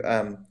to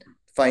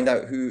find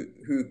out who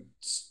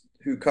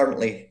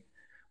currently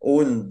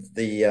owned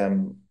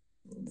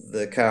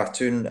the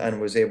cartoon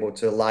and was able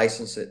to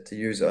license it to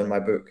use it on my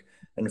book.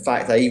 In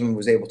fact, I even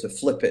was able to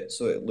flip it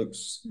so it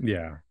looks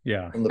Yeah.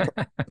 Yeah. from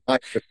the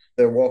perspective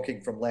they're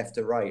walking from left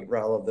to right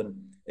rather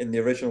than in the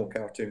original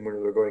cartoon where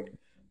they were going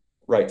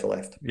right to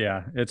left.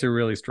 Yeah. It's a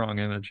really strong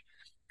image.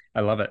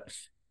 I love it.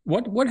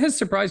 What has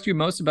surprised you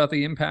most about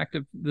the impact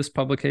of this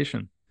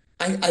publication?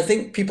 I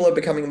think people are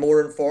becoming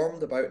more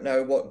informed about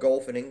now what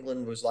golf in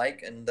England was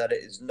like, and that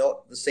it is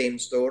not the same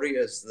story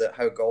as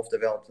how golf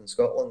developed in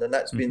Scotland, and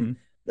that's Mm-hmm. been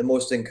the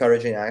most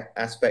encouraging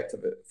aspect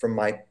of it from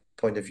my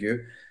point of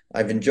view.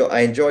 I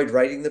enjoyed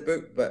writing the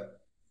book, but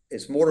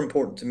it's more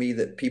important to me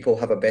that people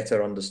have a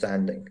better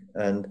understanding,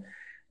 and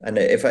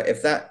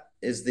if that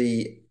is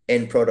the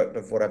end product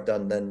of what I've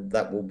done, then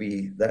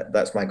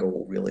that's my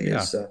goal really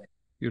Yeah. is to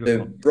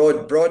Beautiful.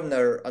 broaden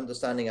our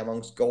understanding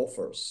amongst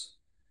golfers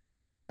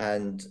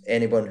and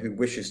anyone who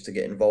wishes to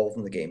get involved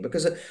in the game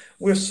because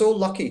we're so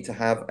lucky to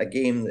have a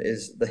game that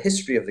is the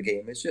history of the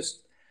game is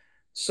just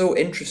so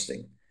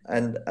interesting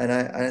and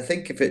I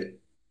think if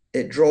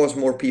it draws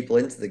more people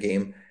into the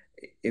game,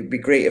 it'd be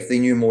great if they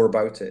knew more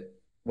about it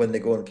when they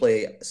go and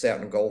play a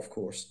certain golf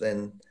course.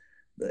 Then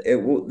they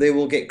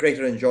will get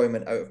greater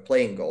enjoyment out of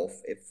playing golf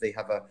if they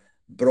have a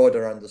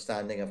broader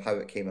understanding of how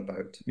it came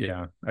about.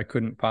 Yeah. I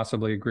couldn't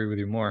possibly agree with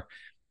you more.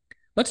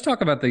 Let's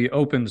talk about the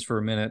opens for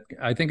a minute.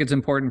 I think it's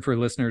important for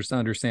listeners to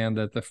understand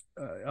that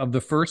of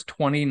the first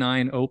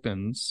 29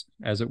 opens,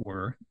 as it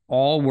were,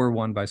 all were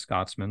won by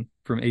Scotsmen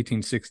from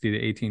 1860 to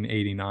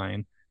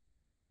 1889.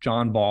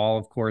 John Ball,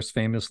 of course,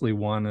 famously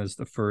won as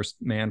the first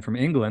man from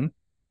England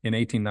in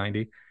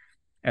 1890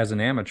 as an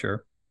amateur.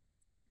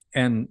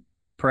 And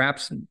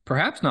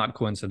perhaps not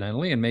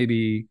coincidentally, and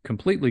maybe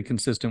completely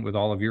consistent with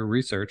all of your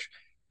research,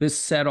 this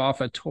set off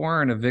a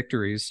torrent of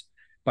victories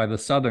by the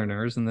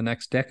Southerners in the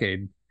next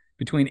decade.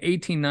 Between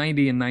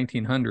 1890 and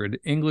 1900,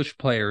 English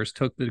players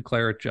took the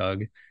claret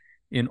jug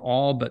in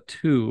all but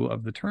two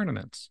of the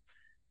tournaments.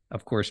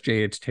 Of course,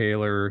 J.H.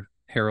 Taylor,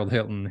 Harold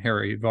Hilton,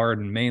 Harry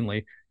Varden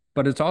mainly.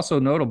 But it's also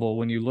notable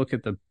when you look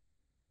at the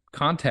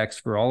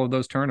context for all of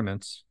those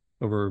tournaments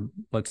over,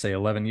 let's say,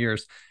 11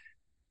 years,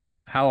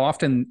 how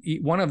often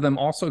one of them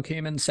also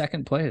came in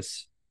second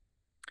place.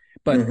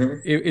 But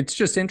Mm-hmm. it's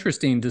just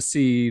interesting to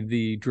see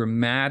the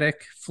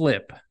dramatic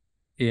flip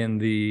in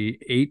the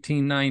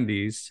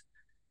 1890s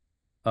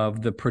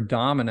of the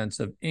predominance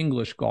of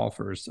English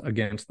golfers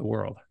against the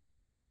world.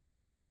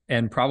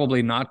 And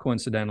probably not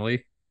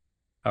coincidentally,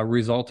 a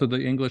result of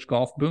the English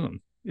golf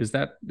boom. Is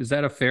that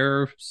a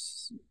fair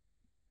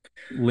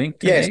link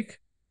to Yes. make?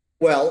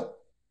 Well,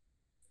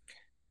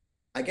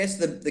 I guess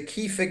the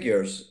key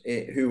figures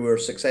who were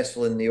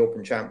successful in the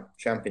Open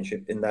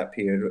Championship in that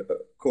period, of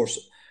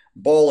course,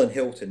 Ball and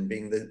Hilton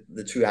being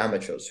the two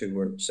amateurs who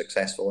were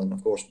successful, and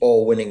of course,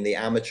 Ball winning the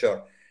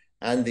amateur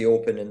and the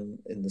Open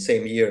in the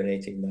same year in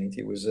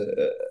 1890 was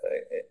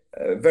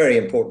a very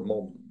important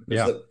moment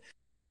because Yeah.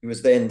 he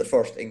was then the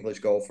first English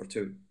golfer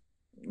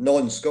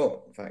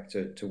non-Scot, in fact,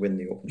 to win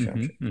the Open Mm-hmm,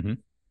 Championship. mm-hmm.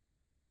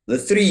 The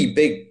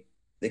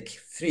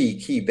three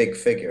key big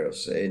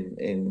figures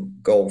in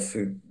golf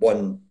who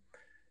won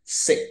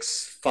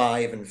 6,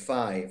 5, and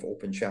 5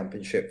 Open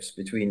Championships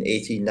between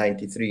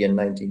 1893 and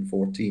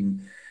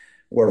 1914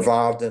 were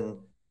Varden,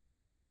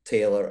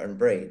 Taylor, and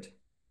Braid.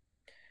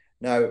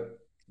 Now,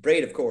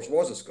 Braid, of course,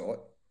 was a Scot,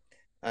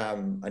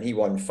 and he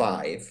won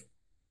 5.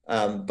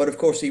 But of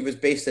course, he was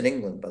based in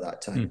England by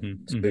that time. Mm-hmm,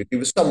 mm-hmm. So he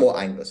was somewhat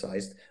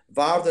anglicised.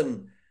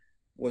 Varden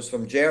was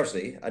from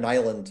Jersey, an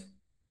island,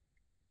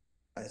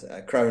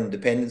 a crown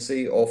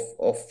dependency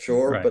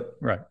offshore, Right,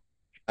 right.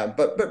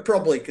 but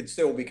probably could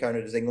still be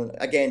counted as England.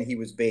 Again, he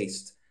was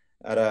based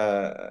at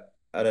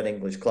an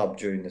English club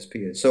during this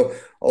period. So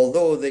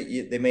although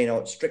they may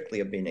not strictly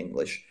have been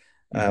English,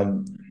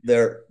 Mm-hmm.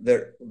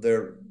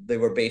 they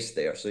were based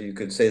there. So you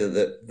could say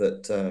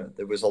that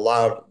there was a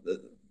large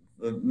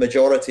the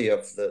majority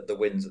of the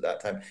wins at that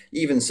time.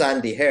 Even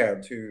Sandy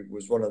Herd, who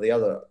was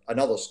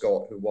another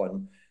Scot who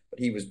won, but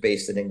he was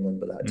based in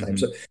England by that time. Mm-hmm.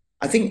 So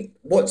I think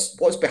what's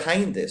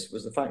behind this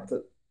was the fact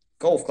that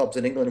golf clubs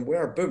in England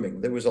were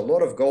booming. There was a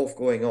lot of golf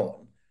going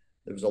on.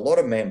 There was a lot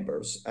of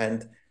members,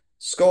 and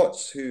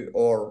Scots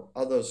or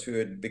others who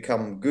had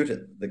become good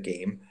at the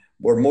game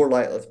were more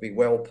likely to be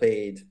well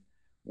paid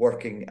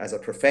working as a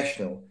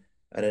professional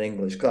at an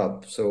English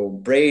club. So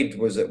Braid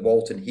was at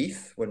Walton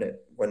Heath when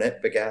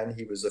it began.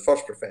 He was the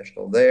first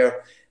professional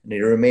there, and he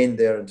remained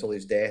there until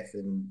his death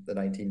in the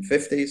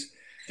 1950s.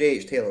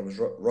 J.H. Taylor was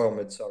Royal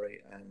Mid Surrey,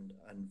 and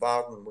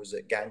Varden was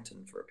at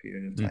Ganton for a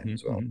period of time Mm-hmm,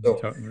 as well. mm-hmm. So,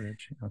 Tottenham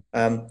Ridge.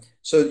 Yeah.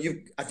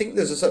 I think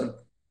there's a sort of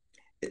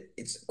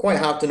it's quite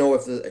hard to know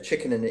if there's a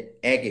chicken and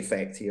egg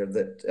effect here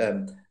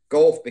that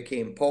golf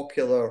became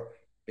popular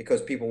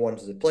because people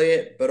wanted to play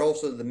it, but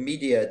also the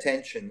media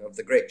attention of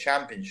the great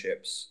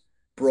championships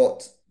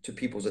brought to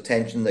people's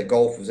attention that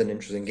golf was an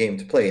interesting game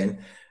to play. And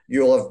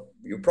you'll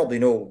probably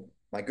know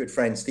my good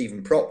friend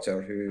Stephen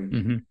Proctor, who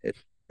Mm-hmm. has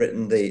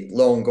written The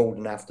Long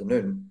Golden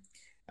Afternoon.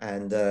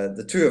 And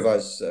the two of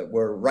us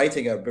were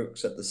writing our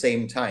books at the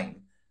same time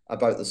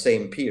about the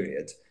same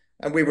period.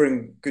 And we were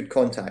in good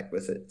contact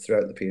with it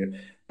throughout the period.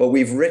 But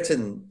we've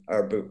written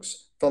our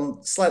books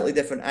from slightly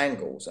different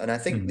angles. And I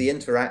think Mm-hmm. the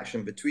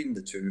interaction between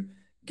the two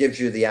gives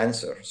you the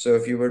answer. So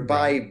if you were to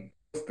Right. buy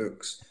both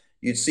books,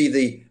 you'd see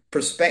the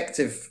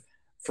perspective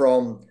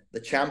from the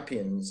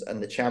champions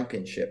and the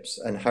championships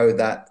and how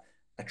that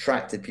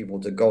attracted people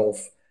to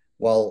golf.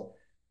 While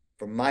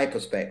from my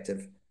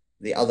perspective,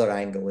 the other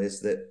angle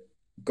is that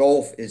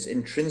golf is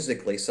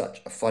intrinsically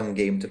such a fun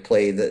game to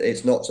play that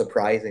it's not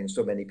surprising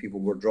so many people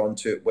were drawn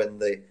to it when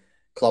the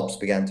clubs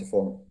began to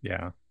form.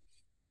 Yeah.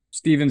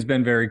 Steven's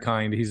been very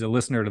kind. He's a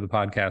listener to the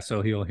podcast,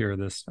 so he'll hear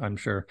this, I'm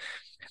sure.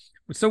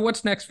 So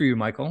what's next for you,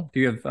 Michael? Do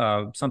you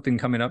have something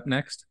coming up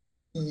next?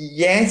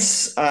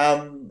 Yes,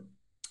 I'm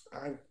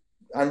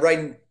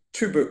writing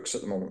 2 books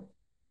at the moment,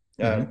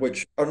 Mm-hmm.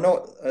 which are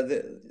not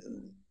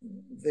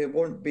they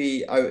won't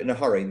be out in a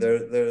hurry.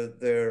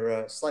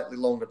 They're slightly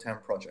longer term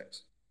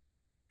projects.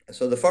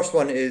 So the first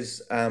one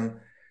is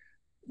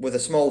with a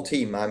small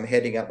team. I'm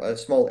heading up a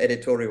small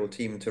editorial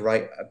team to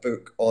write a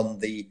book on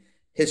the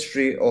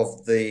history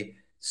of the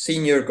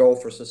Senior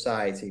Golfer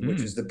Society,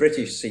 which is the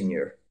British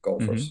senior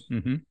golfers. Mm-hmm.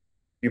 Mm-hmm.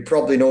 You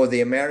probably know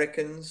the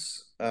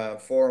Americans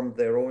formed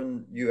their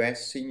own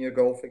US Senior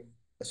Golfing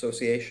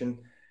Association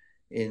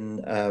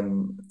in,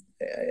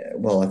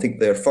 well, I think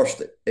their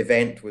first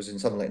event was in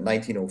something like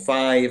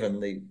 1905,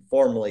 and they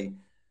formally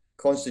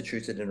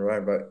constituted in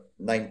around about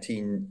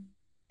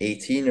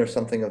 1918 or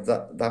something of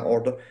that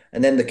order.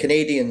 And then the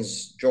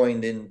Canadians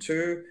joined in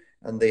too,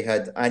 and they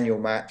had annual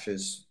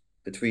matches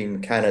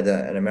between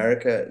Canada and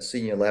America at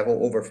senior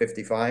level over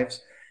 55s.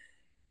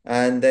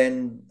 And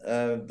then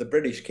the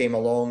British came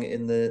along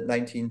in the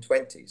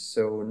 1920s.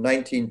 So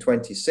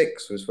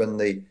 1926 was when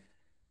the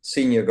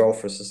Senior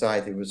Golfer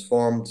Society was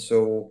formed.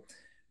 So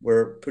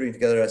we're putting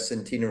together a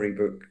centenary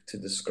book to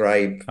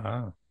describe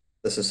Ah,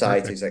 the perfect.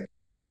 society's. So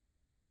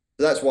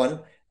that's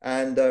one.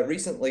 And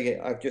recently,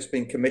 I've just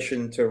been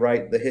commissioned to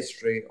write the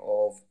history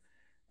of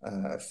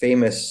a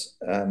famous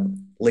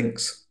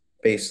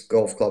links-based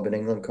golf club in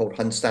England called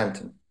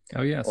Hunstanton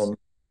Oh, yes. on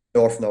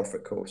North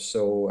Norfolk coast.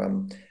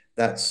 So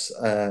that's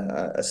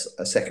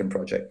a second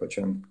project which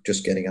I'm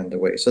just getting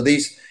underway. So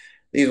these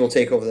will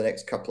take over the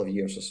next couple of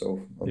years or so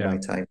of Yeah, my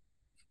time.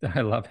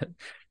 I love it.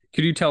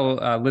 Could you tell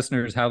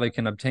listeners how they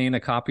can obtain a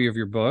copy of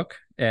your book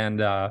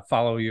and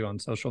follow you on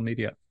social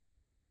media?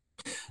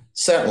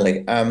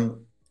 Certainly.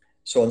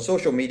 So on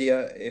social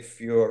media,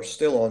 if you're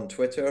still on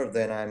Twitter,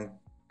 then I'm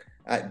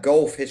at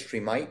Golf History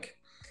Mike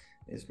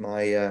is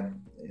my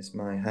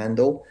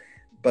handle.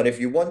 But if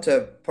you want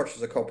to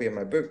purchase a copy of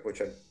my book,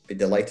 which I'd be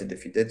delighted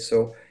if you did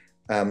so,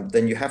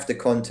 then you have to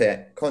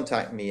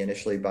contact me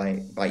initially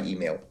by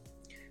email.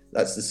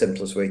 That's the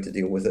simplest way to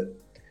deal with it.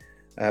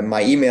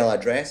 My email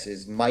address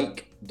is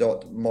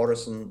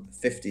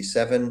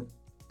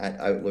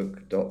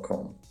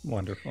mike.morrison57@outlook.com.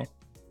 Wonderful.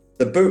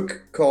 The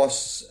book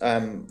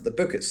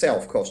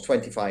itself costs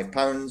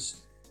 £25.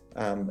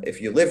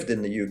 If you lived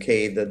in the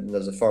UK, then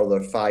there's a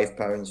further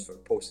 £5 for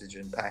postage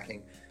and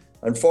packing.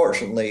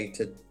 Unfortunately,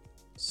 to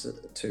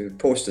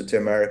post it to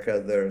America,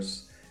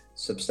 there's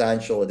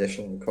substantial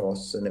additional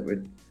costs, and it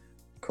would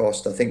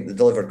cost, I think the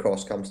delivered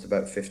cost comes to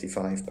about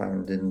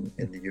 £55 in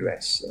the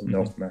US and Mhm.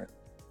 North America.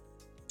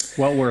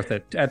 Well worth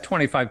it. At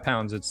 25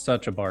 pounds, it's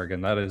such a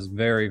bargain. That is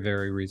very,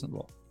 very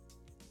reasonable.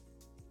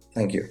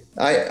 Thank you.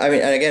 I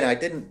mean, and again, I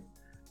didn't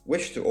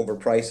wish to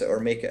overprice it or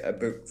make it a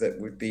book that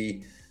would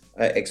be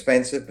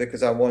expensive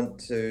because I want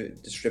to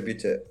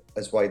distribute it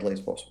as widely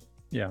as possible.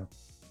 Yeah.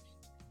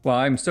 Well,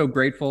 I'm so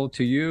grateful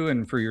to you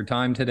and for your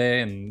time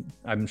today. And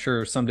I'm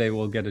sure someday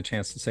we'll get a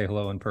chance to say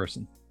hello in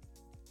person.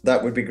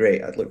 That would be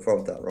great. I'd look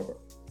forward to that, Robert.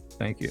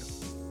 Thank you.